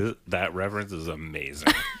 that reference is amazing.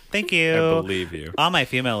 Thank you. I believe you. All my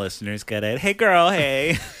female listeners get it. Hey, girl.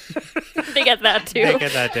 Hey. They get that too. I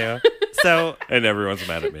get that too. So, And everyone's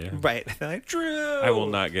mad at me. right. They're like, Drew. I will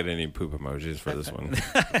not get any poop emojis for this one.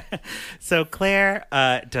 So Claire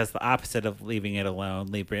does the opposite of leaving it alone,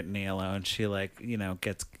 leave Brittany alone. She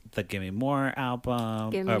gets the Gimme More album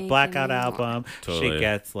Gimme, or Blackout Gimme More. album. Totally. She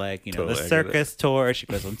gets the Totally, I get circus tour. She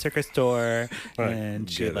goes on circus tour and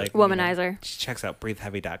she get it. Womanizer. she checks out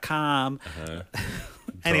breatheheavy.com.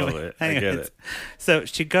 Totally. I get it. So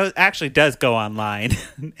she does go online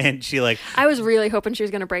and she I was really hoping she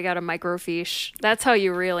was going to break out a microfiche. That's how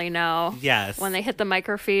you really know. yes. When they hit the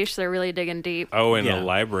microfiche, they're really digging deep. Oh, in Yeah. the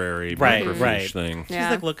library Right, microfiche right. thing. She's Yeah.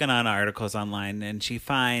 like looking on articles online and she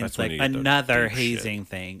finds That's when like you get the another deep shit. hazing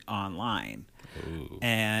thing online. Ooh.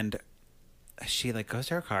 And she like goes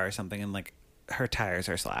to her car or something and like her tires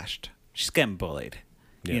are slashed. She's getting bullied,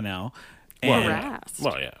 Yeah. you know? Well, And Harassed.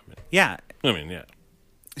 Well, yeah. yeah, I mean, yeah.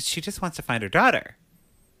 she just wants to find her daughter,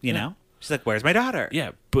 you know? She's like, where's my daughter?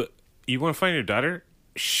 Yeah, but you want to find your daughter?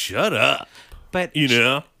 Shut up. But You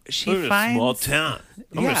know? she I'm in a finds- small town. I'm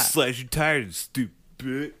Yeah. going to slash your tires,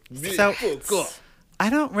 stupid. So- Fuck off. I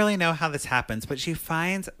don't really know how this happens, but she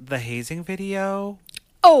finds the hazing video.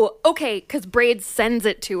 Oh, okay, because Braid sends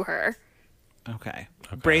it to her. Okay.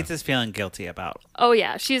 Braids is feeling guilty about. Oh,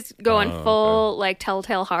 yeah. She's going full, like,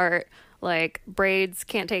 telltale heart. Like, Braids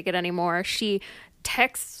can't take it anymore. She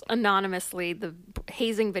texts anonymously the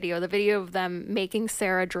hazing video, the video of them making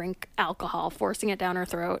Sarah drink alcohol, forcing it down her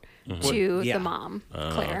throat to Yeah. the mom,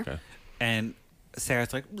 Claire. Okay. And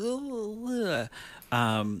Sarah's like, "Ugh,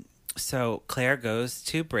 ugh." So Claire goes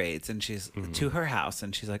to Braids and she's to her house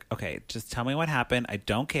and she's like, okay, just tell me what happened. I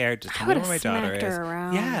don't care. Just tell me would've where my daughter smacked is. her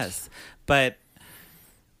around. Yes. But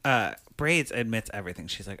Braids admits everything.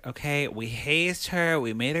 She's like, okay, we hazed her.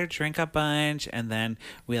 We made her drink a bunch. And then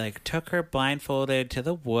we like took her blindfolded to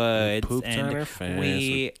the woods. pooped and on her face.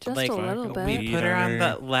 we Just like a little bit. we Beat put her on her.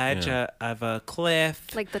 the ledge Yeah. of a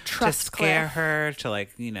cliff. Like the to trust scare cliff. her, to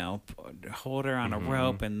like, hold her on Mm-hmm. a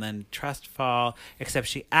rope and then trust fall, except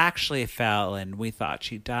she actually fell and we thought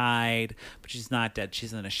she died, but she's not dead.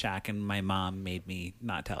 She's in a shack and my mom made me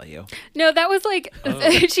not tell you. No, that was like, Oh.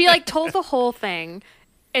 she like told the whole thing.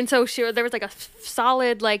 And so there was like a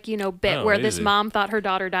solid, like, bit Oh, where this easy. mom thought her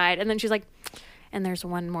daughter died. And then she's like, and there's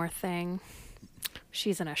one more thing.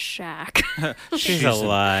 She's in a shack. She's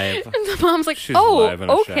alive. And the mom's like, She's oh, alive in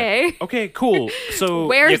a okay. shack. Okay, cool. So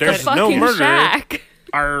Where's the there's fucking no murder. shack?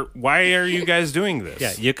 Why are you guys doing this?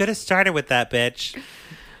 Yeah, you could have started with that bitch.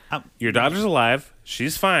 Your daughter's alive.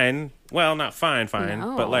 She's fine. Well, not fine,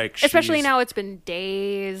 No. but like, especially she's- now it's been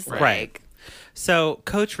days. Right. So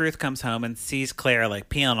Coach Ruth comes home and sees Claire like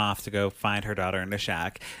peeling off to go find her daughter in the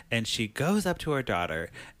shack. And she goes up to her daughter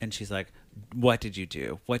and she's like, what did you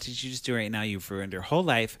do? What did you just do right now? You've ruined your whole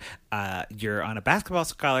life. You're on a basketball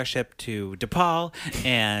scholarship to DePaul.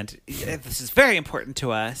 And this is very important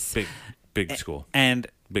to us. big school. And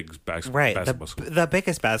Big Right, basketball school. the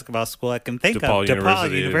biggest basketball school I can think DePaul of,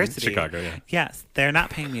 University in University, Chicago, yeah. Yes, they're not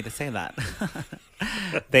paying me to say that.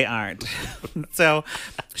 They aren't. So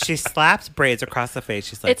she slaps braids across the face.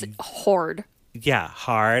 She's like, It's hard. yeah,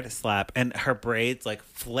 hard slap, and her braids like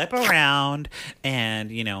flip around,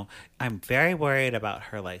 and I'm very worried about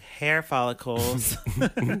her like hair follicles.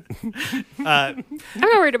 I'm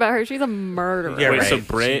not worried about her. She's a murderer. Yeah, Wait, right.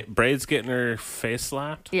 so Braid's getting her face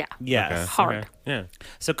slapped? Yeah. Yes. Okay, Hard. okay, yeah.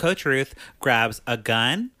 So Coach Ruth grabs a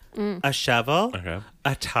gun, a shovel, Okay.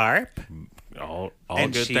 a tarp. All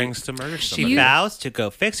And good she- things to murder She somebody. vows to go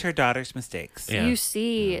fix her daughter's mistakes. Yeah. You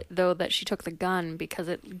see, though, that she took the gun because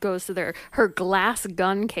it goes to her glass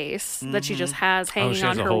gun case that she just has hanging she on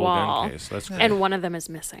has a her whole gun wall. case. That's great. And one of them is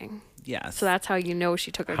missing. Yes. So that's how you know she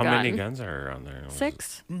took a How gun. many guns are on there?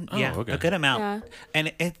 6? Yeah, okay. a good amount. Yeah.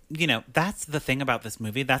 And that's the thing about this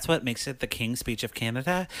movie. That's what makes it the King's Speech of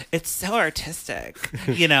Canada. It's so artistic,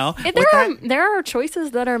 There are choices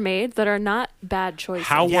that are made that are not bad choices.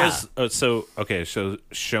 How Yeah. was so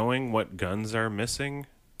showing what guns are missing?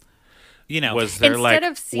 Was Instead there like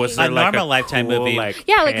of seeing- was there A like normal a Lifetime cool, movie. Like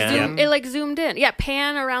Yeah, like pan? zoomed in. Yeah,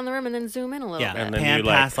 pan around the room and then zoom in a little Yeah, bit. And then pan you,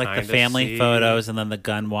 like, past like the kinda family see- photos and then the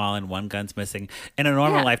gun wall and one gun's missing. In a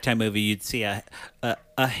normal Yeah. Lifetime movie, you'd see a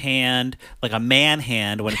hand, like a man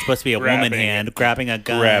hand when it's supposed to be a woman Grabbing hand, it. grabbing a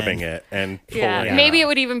gun. grabbing it and pulling Yeah, it maybe out. it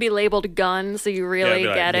would even be labeled gun, so you really Yeah, be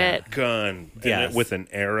like, get it. gun Yes. with an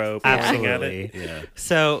arrow pointing at Absolutely. it. Yeah,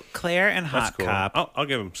 So Claire and that's Hot cool. Cop, I'll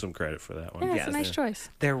give him some credit for that one. Yeah, Yes. it's a nice choice.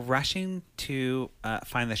 they're rushing to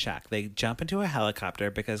find the shack. They jump into a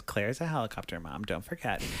helicopter because Claire's a helicopter mom, don't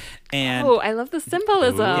forget. And Oh, I love the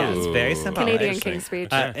symbolism. yeah, it's very simple. Canadian Interesting. King's Speech.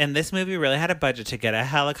 And this movie really had a budget to get a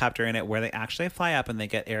helicopter in it where they actually fly up and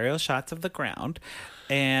they get aerial shots of the ground.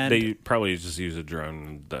 And They probably just use a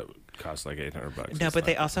drone that costs like $800. no, It's but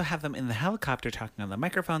they not- also have them in the helicopter talking on the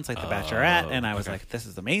microphones like The Bachelorette. And I was okay. like, this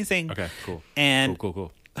is amazing. Okay, cool. And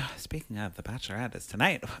cool. speaking of The Bachelorette, it's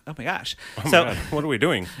tonight. Oh my gosh. Oh my so, God, what are we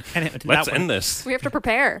doing? and it- Let's not end when- this. We have to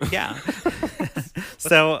prepare. Yeah.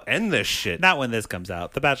 So, End this shit. not when this comes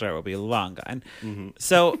out. The Bachelorette will be long gone. Mm-hmm.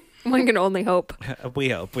 So, One can only hope. we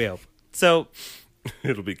hope. So,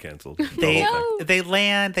 It'll be canceled. they The whole thing. they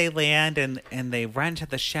land and they run to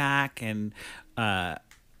the shack and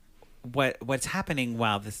what's happening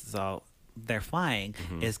while this is all they're flying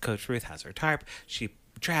Mm-hmm. is Coach Ruth has her tarp. She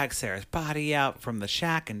drags Sarah's body out from the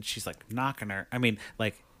shack and she's like knocking her. I mean,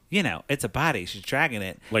 like it's a body. She's dragging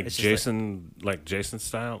it Like It's just Jason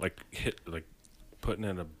style, like putting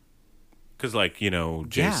in a, because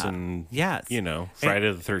Jason, yes.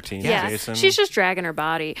 Friday the 13th, Yeah, Jason. she's just dragging her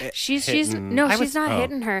body. She's hitting- no, I she's was- not oh.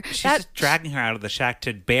 hitting her. she's That just dragging her out of the shack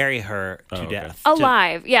to bury her to okay. death.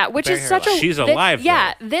 alive, yeah, which Bury is her such alive. a She's alive,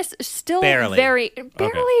 Yeah, though. this still Barely. barely,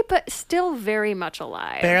 but still very much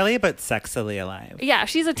alive. Barely, but sexily alive. Yeah,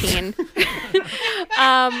 she's a teen.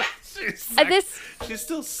 She's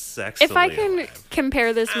still sexually If I can alive.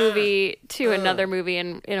 compare this movie to another movie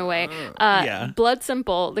in a way, Yeah. Blood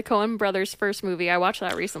Simple, the Coen brothers' first movie, I watched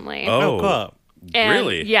that recently. Oh, cool. And,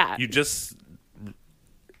 really? yeah. You just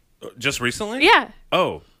recently? Yeah,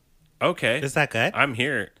 Oh, okay. Is that good? I'm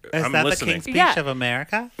here. Is I'm that listening. the King's Speech Yeah. of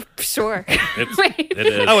America? sure. It's, Wait. it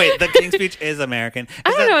is. Oh wait, the King's Speech is American. Is I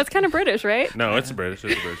don't that- know. It's kind of British, right? No, it's a British.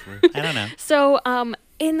 It's a British movie. I don't know. So,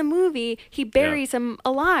 in the movie, he buries him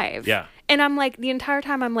alive. Yeah. And I'm like, the entire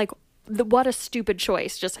time, I'm like, what a stupid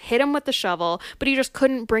choice. Just hit him with the shovel, but he just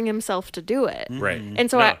couldn't bring himself to do it. Right.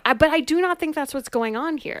 And so No. but I do not think that's what's going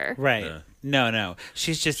on here. Right. Yeah. No.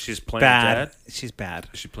 She's playing bad. dead? She's bad.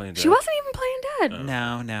 Is she playing dead? She wasn't even playing dead.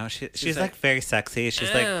 No. She's like- like very sexy.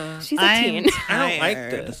 She's like She's a I'm teen. I don't like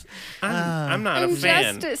tired. this. I'm not a I'm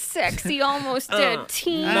fan. just a sexy, almost dead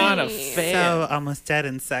teen. not a fan. So almost dead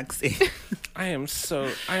and sexy. I am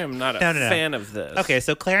not a No. fan of this. Okay,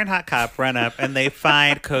 so Claire and Hot Cop run up and they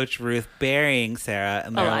find Coach Ruth burying Sarah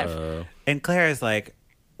and they're Alive. like- and Claire is like,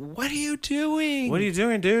 "What are you doing? What are you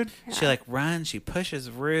doing, dude? She like runs, she pushes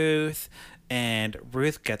Ruth, and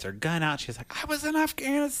Ruth gets her gun out. She's like, "I was in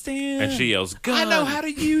Afghanistan." And she yells, "Gun!" "I know how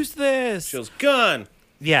to use this." She yells, "Gun!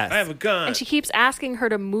 yes. I have a gun!" And she keeps asking her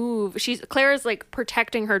to move. Claire is like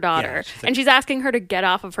protecting her daughter, Yeah, she's like- and she's asking her to get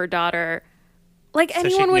off of her daughter. Like she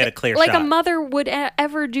anyone can would, get a clear like a shot. mother would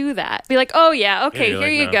ever do that. Be like, oh yeah, okay, you're here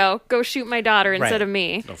like, you no. go. Go shoot my daughter instead Right. of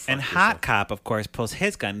me. Oh, fuck And yourself. Hot Cop, of course, pulls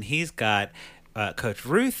his gun. He's got Coach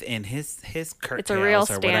Ruth in his curtails a real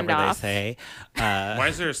or whatever they standoff. say. Why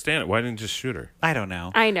is there a stand? Why didn't you just shoot her? I don't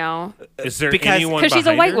know. I know, Is there Because- anyone because she's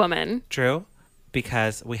a behind white her? woman. True,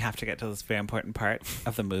 because we have to get to this very important part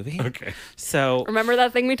of the movie. Okay. So Remember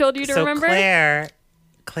that thing we told you to so remember?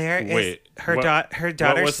 Claire Wait, is her what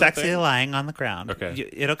daughter's was the sexily thing? lying on the ground. Okay.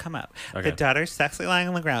 It'll come up. Okay. The daughter's sexily lying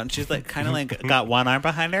on the ground. She's like kind of like got one arm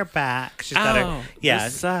behind her back. She's got her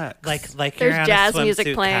this sucks. like There's you're on jazz a music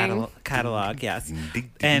swimsuit playing. catalog. Yes,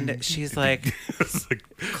 and she's like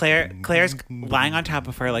Claire's lying on top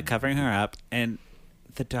of her, like covering her up, and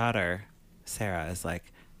the daughter Sarah is like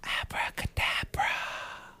abracadabra,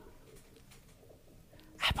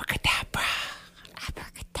 abracadabra,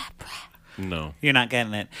 abracadabra. No. You're not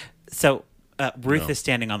getting it. So Ruth No. is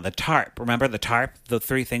standing on the tarp. Remember the tarp? The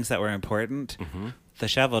three things that were important. Mm-hmm. The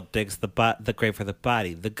shovel digs the grave for the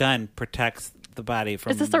body. The gun protects the body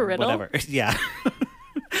from. Is this a riddle? Whatever. Yeah.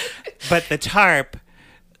 But the tarp.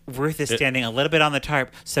 Ruth is standing a little bit on the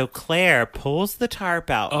tarp, so Claire pulls the tarp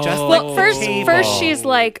out. Just like Well, the first table. she's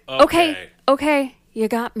like, okay, you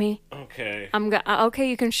got me. Okay. Okay,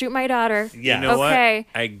 you can shoot my daughter. Yeah. You know Okay.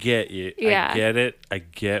 what? I get you. Yeah. I get it. I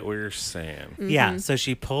get what you're saying. Yeah, so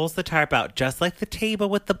she pulls the tarp out, just like the table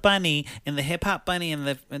with the bunny and the hip hop bunny and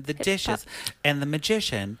the dishes and the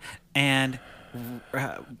magician and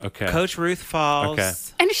Okay. Coach Ruth falls. Okay.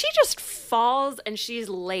 And she just falls and she's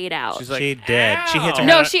laid out. She's like, She did. She hits her "Ow."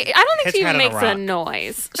 no, head. I don't think hits she her head even on a makes a rock.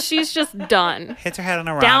 noise. She's just done. Hits her head on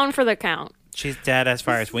a rock. Down for the count. She's dead as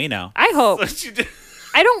far as we know. I hope. She did-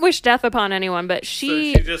 I don't wish death upon anyone, but so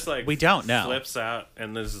she she just like We don't know. flips out,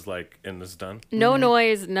 and this is done. no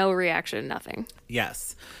noise, no reaction, nothing.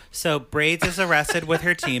 Yes. So Braids is arrested with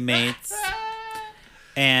her teammates.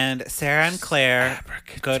 And Sarah and Claire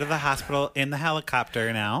go to the hospital in the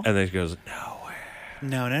helicopter now. And then she goes,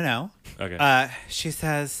 No. okay. She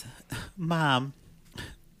says, Mom,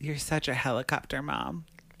 you're such a helicopter mom.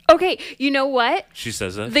 Okay, you know what? She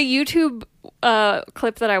says that. The YouTube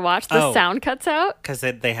clip that I watched, the Oh. sound cuts out. Because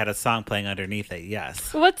they had a song playing underneath it,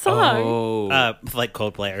 yes. What song? Oh. Like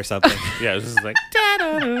Coldplay or something. Yeah, this is like.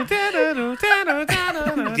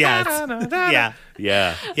 Yes. Yeah.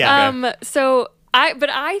 Yeah. Yeah. But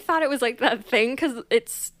I thought it was like that thing because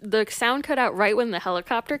it's the sound cut out right when the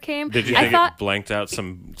helicopter came. Did you I think thought it blanked out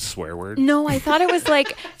some swear word? no, I thought it was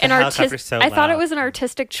like an helicopter's artistic. so I thought it loud. was an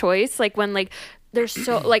artistic choice, like when like there's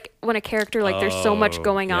so like when a character like there's so much Oh,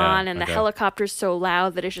 going yeah, on and the okay. helicopter's so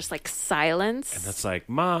loud that it's just like silence. And it's like,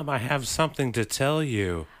 Mom, I have something to tell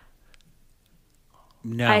you.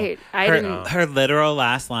 No. I her, didn't- her literal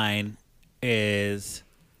last line is,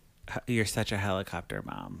 "You're such a helicopter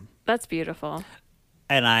mom." That's beautiful.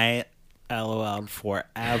 And I LOL'd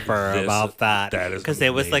forever This- about that. that is Because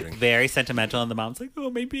it was like amazing. very sentimental, and the mom's like, "Oh,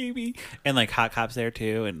 my baby," and like Hot Cop's there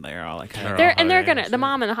too, and they're all like, They're They're all gonna hugging the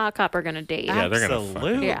mom and the hot cop are gonna date. Yeah, they're gonna fuck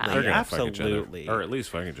Absolutely. Yeah. They're gonna fuck each other. Absolutely. Or at least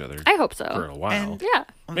fuck each other I hope for so. a while. And- Yeah,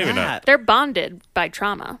 Maybe not. they're bonded by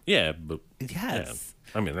trauma. Yeah, but Yes.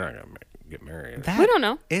 yeah. I mean, they're not gonna get married. That We don't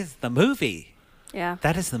know. is the movie. Yeah.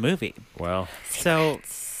 That is the movie. Well, So,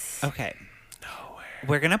 okay.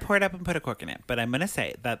 We're going to pour it up and put a cork in it, but I'm going to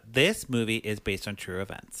say that this movie is based on true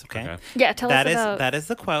events, okay? Okay. Yeah, tell us about. That is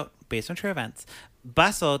the quote, based on true events.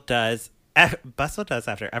 Bustle does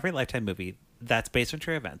after every Lifetime movie that's based on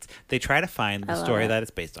true events. They try to find the love story it. that it's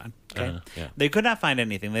based on, okay? Yeah. They could not find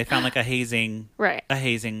anything. They found like a hazing Right.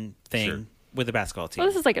 thing Sure. with a basketball team. Well,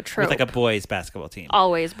 this is like a trope. With like a boys basketball team.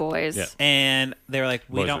 Always boys. Yeah. And they were like,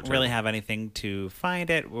 we Boys don't were really terrible. have anything to find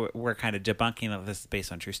it. We're kind of debunking that this is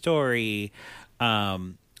based on true story.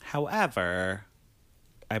 However,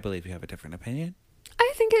 I believe you have a different opinion.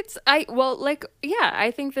 I think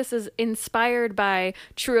I think this is inspired by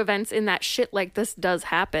true events in that shit like this does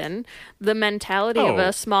happen. The mentality of Oh.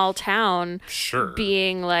 a small town Sure.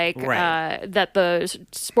 being like Right. that the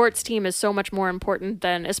sports team is so much more important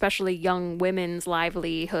than especially young women's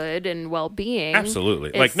livelihood and well-being. Absolutely.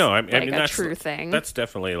 is Like, no, I like mean, a that's true thing. That's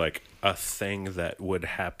definitely like a thing that would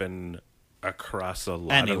happen across a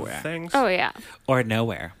lot Anywhere. of things. Oh yeah. Or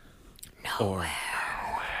nowhere. Or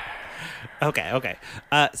Okay.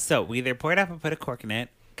 So we either pour it up or put a cork in it.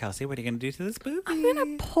 Kelsey, what are you going to do to this movie? I'm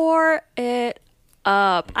gonna pour it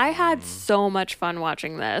up. I had so much fun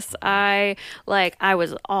watching this. I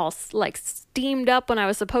was all like steamed up when I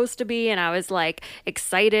was supposed to be, and I was like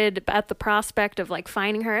excited at the prospect of like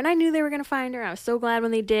finding her, and I knew they were gonna find her. I was so glad when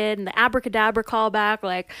they did, and the abracadabra callback.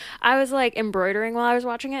 Like I was like embroidering while I was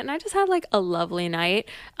watching it, and I just had like a lovely night.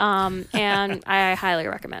 And I highly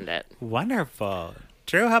recommend it. Wonderful.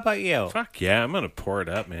 Drew, how about you? fuck yeah, I'm gonna pour it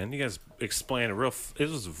up, man. You guys explain it it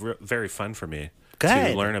was very fun for me Good.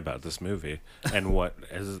 to learn about this movie and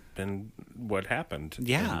what happened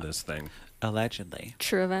Yeah. in this thing. Allegedly.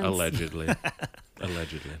 True events. Allegedly.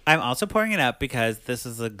 Allegedly. I'm also pouring it up because this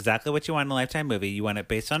is exactly what you want in a Lifetime movie. You want it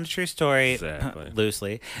based on a true story, Exactly.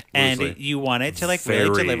 loosely, and Loosely. you want it to like really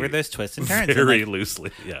Very- deliver those twists and turns. And, Very like,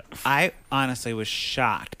 loosely, yeah. I honestly was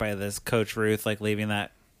shocked by this Coach Ruth like leaving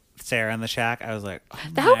that Sarah in the shack. I was like, oh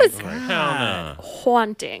That my was- God. Hell no.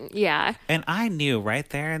 Haunting. Yeah. And I knew right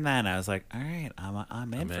there and then, I was like, all right,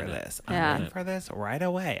 I'm in for in it. this. Yeah. I'm in for this right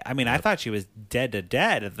away. I mean, I thought she was dead to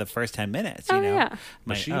dead at the first 10 minutes, you Oh, know? yeah. I'm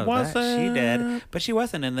But like, she oh, wasn't. she did. But she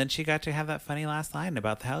wasn't. And then she got to have that funny last line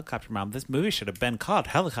about the helicopter mom. This movie should have been called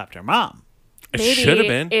Helicopter Mom. It Maybe should have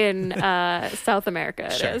been. in South America.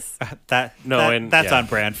 It is. That's yeah. on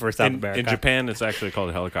brand for South America. In Japan, it's actually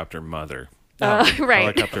called Helicopter Mother. Right.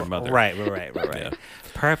 Helicopter Mother. Right. Yeah.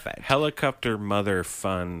 Perfect. Helicopter Mother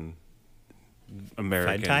Fun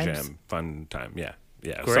American Fun times? Gem. Fun time. Yeah.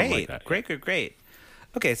 Yeah. Something like Great, that. great.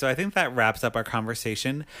 Okay, so I think that wraps up our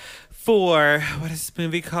conversation for what is this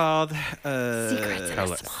movie called?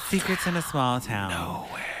 Secrets in a Small Town.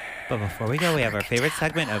 Nowhere. But before we go, we have our favorite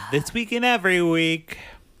segment of This Week and Every Week.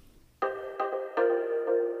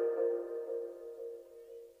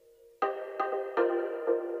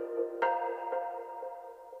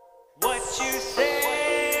 What you say,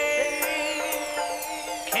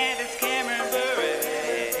 Candace Cameron Bure.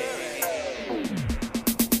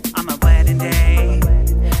 On my wedding day,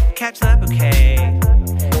 catch the bouquet.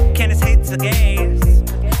 Candace hates the gays.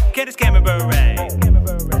 Candace Cameron Bure.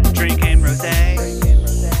 Drinking rosé,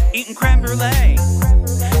 eating creme brulee.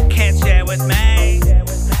 Can't share with me.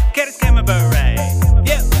 Candace Cameron Bure.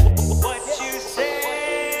 Yeah. What you say,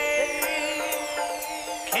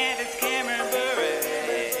 Candace Cameron Bure.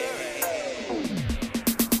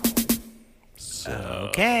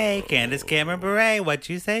 Okay, Candace Cameron Bure. What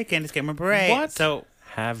you say, Candace Cameron Bure? What? So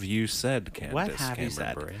Have you said, Candace? What have you Cameron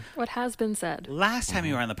said? Bure? What has been said? last time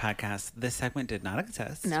you were on the podcast, this segment did not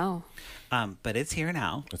exist. No. But it's here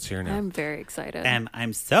now. It's here now. I'm very excited. And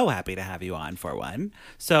I'm so happy to have you on for one.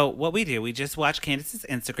 So what we do, we just watch Candace's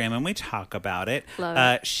Instagram and we talk about it. Love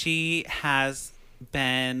it. She has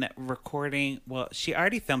been recording. Well, she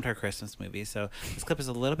already filmed her Christmas movie, so this clip is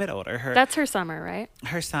a little bit older. That's her summer, right?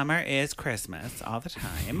 Her summer is Christmas all the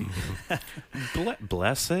time.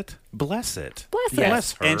 Bless it. Bless it. Bless it.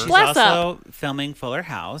 Bless her. And she's Bless also filming Fuller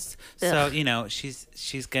House. So, Ugh. you know, she's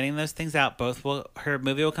getting those things out. Her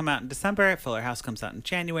movie will come out in December. Fuller House comes out in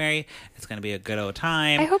January. It's going to be a good old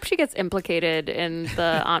time. I hope she gets implicated in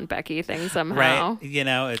the Aunt Becky thing somehow. Right? You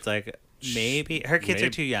know, it's like maybe her kids are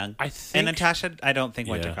Maybe- too young. I and think- Natasha, I don't think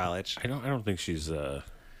went to Yeah. college. I don't think she's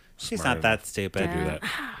She's smart not that enough stupid. to do that.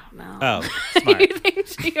 No. Oh, smart. You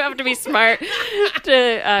think you have to be smart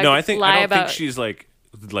to No, I think lie I don't about think she's like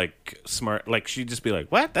smart. Like she'd just be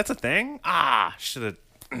like, "What? That's a thing? Ah, should have."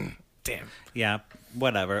 Damn. Yeah,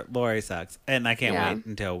 whatever. Lori sucks. And I can't Yeah. wait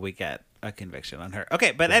until we get a conviction on her.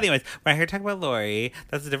 Okay, but anyways, we're here to talk about Lori.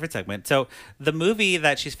 That's a different segment. So the movie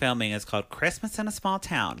that she's filming is called Christmas in a Small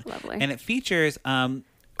Town. Lovely. And it features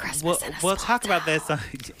Christmas in a we'll small talk about this.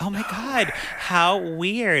 Oh my God, how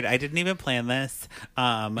weird. I didn't even plan this.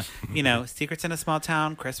 You know, Secrets in a Small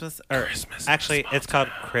Town, Christmas in actually it's called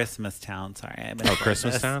Christmas Town. Sorry. I misread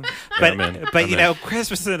Christmas this. Town? But Yeah, I'm in. but I'm you in. know,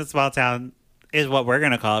 Christmas in a Small Town is what we're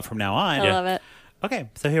going to call it from now on. I love it. Okay,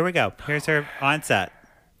 so here we go. Here's her on set.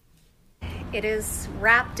 It is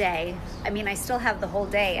wrap day. I mean, I still have the whole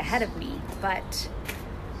day ahead of me, but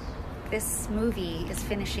this movie is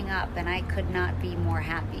finishing up and I could not be more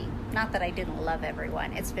happy. Not that I didn't love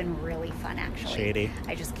everyone. It's been really fun, actually. Shady.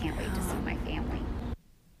 I just can't wait to see my family.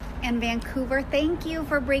 And Vancouver, thank you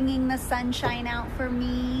for bringing the sunshine out for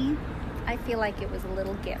me. I feel like it was a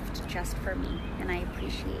little gift just for me, and I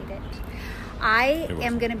appreciate it. I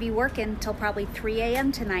am going to be working till probably 3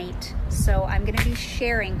 a.m. tonight, so I'm going to be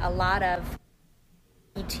sharing a lot of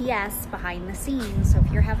BTS behind the scenes. So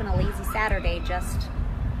if you're having a lazy Saturday, just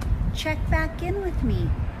check back in with me.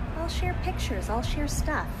 I'll share pictures, I'll share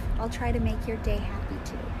stuff. I'll try to make your day happy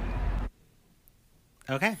too.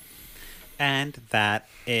 Okay. And that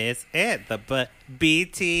is it. The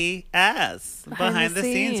BTS. Behind the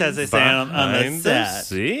scenes, as they say on the Behind the set.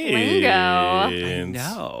 scenes. Lingo. I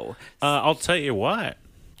know. I'll tell you what.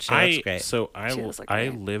 She looks great. So She looks like I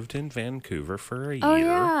great. lived in Vancouver for a year. Oh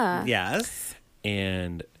yeah. Yes.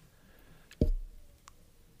 And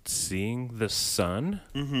seeing the sun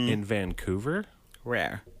Mm-hmm. in Vancouver,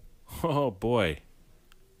 Rare. oh boy,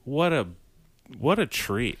 what a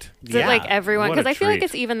treat! Is it like everyone? What a Because I feel like treat.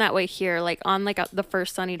 it's even that way here. Like on the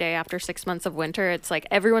first sunny day after 6 months of winter, it's like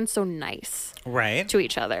everyone's so nice Right. to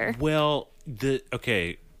each other. Well,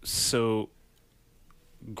 so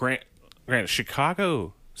Grant,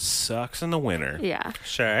 Chicago sucks in the winter. Yeah.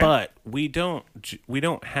 Sure. But we don't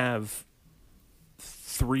have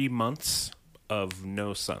 3 months of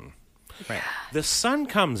no sun. Right. The sun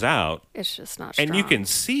comes out, It's just not and you strong. can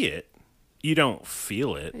see it. You don't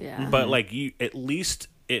feel it, Yeah. but like you, at least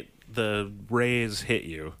the rays hit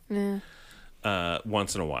you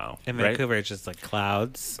once in a while. In right? Vancouver, it's just like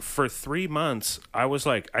clouds. For 3 months, I was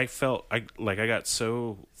like, I got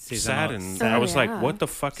so Seasonal- sad, and Oh, I was yeah. like, what the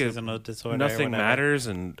fuck is Seasonal disorder or nothing whatever. matters,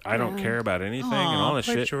 and I don't care about anything, and all this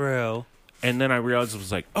poor shit. Drew. And then I realized it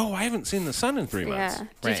was like, oh, I haven't seen the sun in 3 months. Yeah.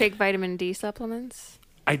 Do you Right. take vitamin D supplements?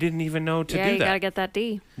 I didn't even know to Yeah, do you that. gotta get that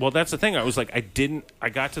D. Well, that's the thing. I was like, I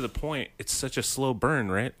got to the point. It's such a slow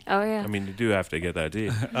burn, right? Oh yeah. I mean, you do have to get that D.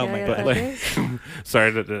 Oh my Yeah, God. that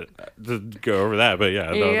Sorry to go over that, but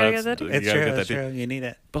yeah, You no, gotta that's get that D. you It's gotta true. get It's that D. true. You need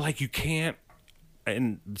it. But like, you can't.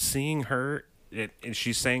 And seeing her, and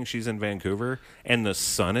she's saying she's in Vancouver, and the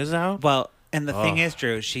sun is out. Well, and the thing is,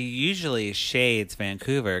 Drew, she usually shades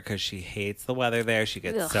Vancouver because she hates the weather there. She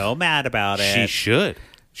gets Ugh. so mad about it. She should.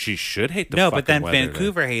 She should hate the No, fucking but then weather there.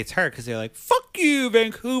 Vancouver hates her because they're like, "Fuck you,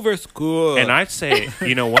 Vancouver's cool." And I say,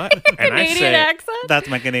 you know what? And I Canadian say, accent. that's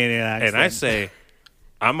my Canadian accent. and I say,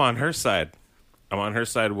 I'm on her side. I'm on her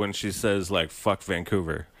side when she says like "fuck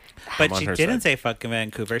Vancouver." but I'm on she her didn't side. say "fucking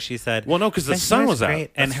Vancouver." She said, Well, no, 'cause the sun "Vancouver's was out.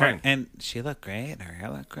 great." And That's her fine. and she looked great, and her hair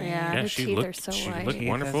looked great. Yeah. Yeah, Her she teeth looked. are so she white. looked Teeth is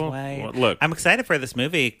wonderful. white. Well, look, I'm excited for this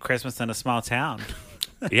movie, Christmas in a Small Town.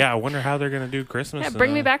 yeah, I wonder how they're gonna do Christmas. Yeah, in,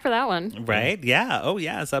 bring me back for that one. Right? Yeah. Oh,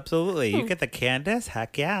 yes, absolutely. You get the Candace.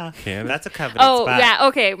 Heck yeah. Candace? That's a coveted Oh spot. yeah.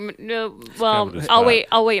 Okay. No, well, coveted I'll spot. wait.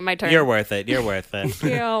 I'll wait my turn. You're worth it. You're worth it.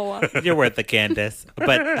 Yeah. You're worth it, Candace.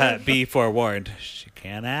 But be forewarned, she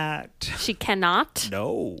can't act. She cannot.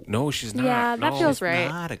 No. No, she's not. Yeah, that no. feels right.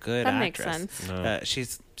 Not a good That makes actress. sense. No.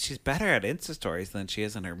 She's better at Insta stories than she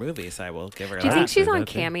is in her movies. I will give her Do you that. think she's Say on that,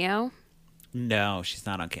 too. Cameo? No, she's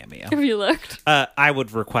not on Cameo. Have you looked? I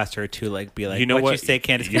would request her to be like, You know what you what? say,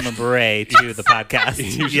 Candace Cameron Bure to the podcast.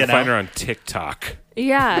 You should you know? find her on TikTok.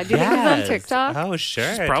 Yeah. Do you think she's on Yes. TikTok? Oh, sure.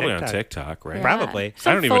 She's probably on TikTok, right? Yeah. Probably. She's I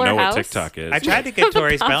on don't even Fuller know House. what TikTok is. I tried to get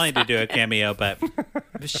Tori Spelling to do a cameo, but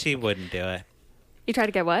she wouldn't do it. You tried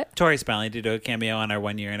to get what? Tori Spelling to do a cameo on our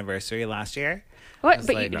 1-year anniversary last year. What? was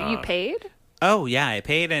But like, you nah. paid? Oh, yeah, I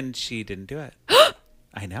paid and she didn't do it.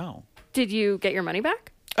 I know. Did you get your money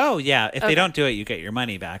back? Oh, yeah. If Okay. they don't do it, you get your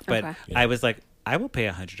money back. But Okay. I was like, I will pay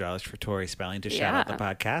 $100 for Tori Spelling to shout out the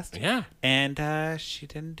Yeah. podcast. Yeah. And she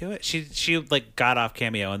didn't do it. She got off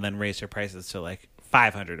Cameo and then raised her prices to like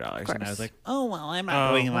 $500. And I course. was like, oh, well, I'm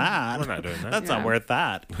not doing that. we're not doing that. That's not Yeah. worth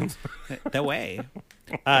that. No way.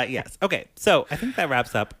 Yes. Okay. So I think that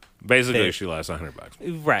wraps up. Basically, There. she lost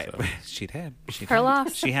 $100. Right. She did. She Her did.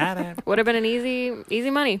 loss. She had it. Would have been an easy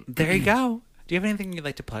money. There you go. Do you have anything you'd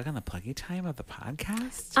like to plug on the pluggy time of the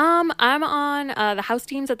podcast? I'm on the house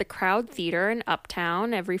teams at the Crowd Theater in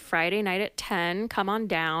Uptown every Friday night at 10. Come on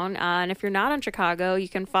down. And if you're not in Chicago, you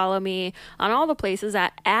can follow me on all the places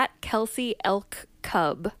at Kelsey Elk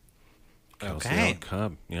Cub. Okay.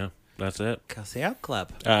 Cub. Yeah, that's it. Kelsey Out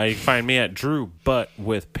Club. You can find me at Drew Butt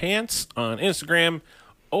with Pants on Instagram,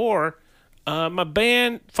 or my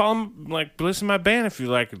band. Listen to my band if you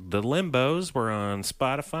like the Limbos. We're on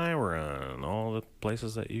Spotify. We're on all the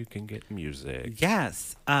places that you can get music.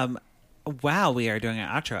 Yes. While we are doing an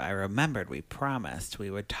outro, I remembered we promised we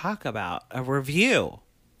would talk about a review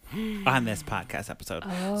on this podcast episode.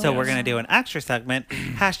 So we're going to do an extra segment,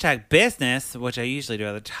 #business, which I usually do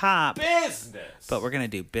at the top. Business. But we're going to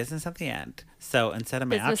do business at the end. So instead of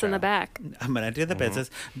my Business outro, in the back. I'm going to do the business.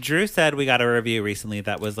 Drew said we got a review recently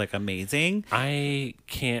that was like amazing. I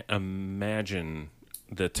can't imagine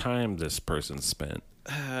the time this person spent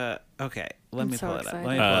Okay, let me so pull it up. excited.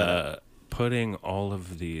 Let me pull it up. putting all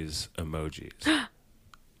of these emojis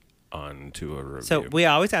onto a review. So we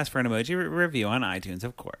always ask for an emoji review on iTunes,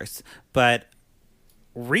 of course. But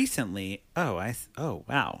recently, oh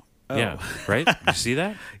wow. Oh. Yeah, right? You see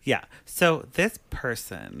that? Yeah. So this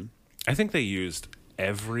person. I think they used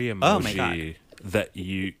every Oh my God.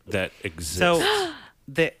 emoji that exists. So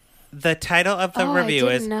the title of the review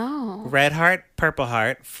I is didn't know. Red Heart, Purple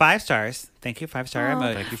Heart, 5 stars. Thank you, 5-star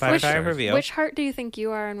emoji. Thank you, 5-star 5 stars. review. Which heart do you think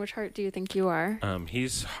you are, and which heart do you think you are?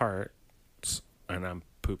 He's hearts, and I'm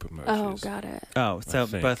poop emojis. Oh, got it. Oh, so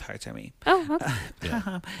think. both hearts are me. Oh,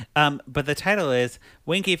 okay. Yeah. But the title is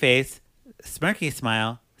Winky Face, Smirky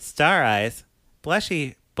Smile, Star Eyes,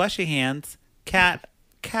 Blushy Hands, Cat,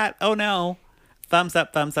 oh no, Thumbs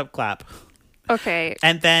up, clap. Okay.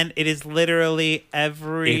 And then it is literally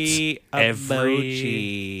every It's every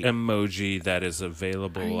emoji. emoji that is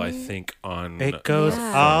available, I think, on... It goes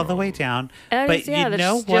Yeah. all the way down. That but is- yeah, you that's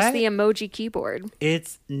know just what? the emoji keyboard.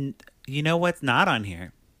 You know what's not on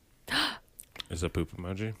here? Is a poop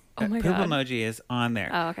emoji? Oh my Poop God. emoji is on there.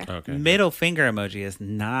 Oh, okay. Okay. Middle finger emoji is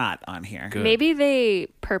not on here. Good. Maybe they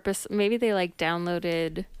like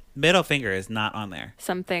downloaded Middle finger is not on there.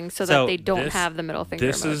 something so So that they don't This- have the middle finger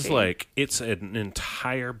This emoji. is like, it's an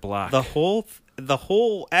entire block. The whole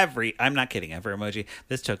I'm not kidding, ever emoji.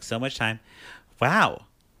 This took so much time. Wow.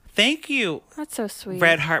 Thank you, That's so sweet.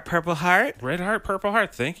 Red Heart, Purple Heart. Red Heart, Purple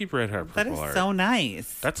Heart. Thank you, Red Heart, That Purple is Heart. so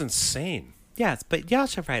nice. That's insane. Yes, but y'all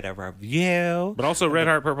should write a review. But also, Red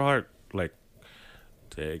Heart, Purple Heart, like,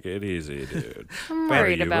 take it easy, dude. I'm Are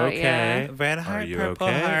worried you about okay? you. Red Are Heart, you Purple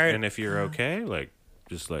okay? Heart. And if you're okay, like,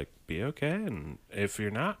 just like be okay. And if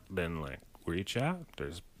you're not, then like reach out.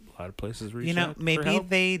 There's a lot of places reach You know, out. for maybe help.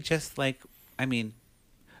 they just like, I mean,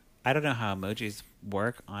 I don't know how emojis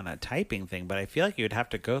work on a typing thing, but I feel like you would have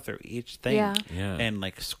to go through each thing Yeah. Yeah. and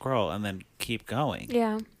like scroll and then keep going.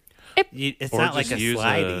 Yeah. It's not like a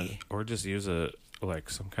slidey, or just use a like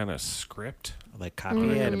some kind of script. like copy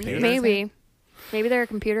it and paste it. Maybe they're a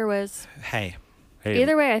computer whiz. Hey, Hey,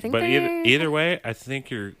 Either way, I think But they- either way, I think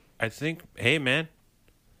hey man,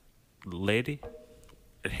 lady,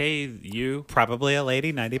 hey you, probably a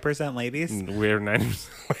lady, 90% ladies. we're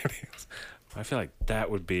 90% ladies. I feel like that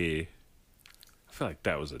would be. I feel like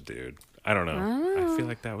that was a dude. I don't know. I feel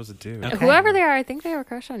like that was a dude. Okay. Whoever they are, I think they have a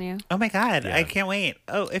crush on you. Oh my God, Yeah. I can't wait.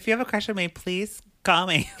 Oh, if you have a crush on me, please call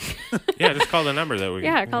me. Yeah, just call the number that we.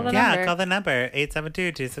 Yeah, call the Yeah, number. call the number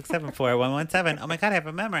 872-267-4117. Oh my God, I have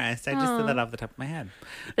it memorized. I just did that off the top of my head.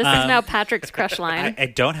 This is now Patrick's crush line. I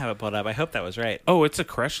don't have it pulled up. I hope that was right. Oh, it's a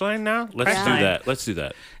crush line now. Let's Crush do line. that. Let's do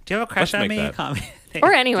that. Do you have a crush Let's on make me? that. Call me. Or Do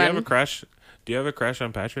you anyone. have a crush? Do you have a crush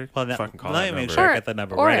on Patrick? Well, no, Fucking call let that me make number. sure I Or- get the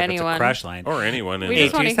number or right. If anyone. it's a crush line. Or anyone. We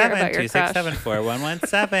just wanna hear about your crush.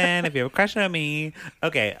 827-267-4117. If you have a crush on me.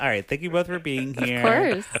 Okay, all right. Thank you both for being here.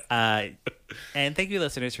 course. And thank you,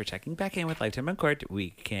 listeners, for checking back in with Lifetime on Court.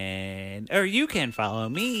 You can follow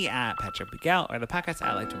me at Patrick Miguel or the podcast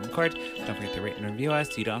at Lifetime on Court. Don't forget to rate and review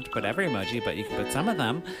us. You don't have to put every emoji, but you can put some of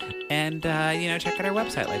them. And, check out our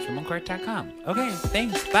website, lifetimeoncourt.com. Okay,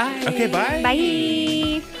 thanks. Bye. Okay, bye.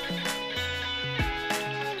 Bye.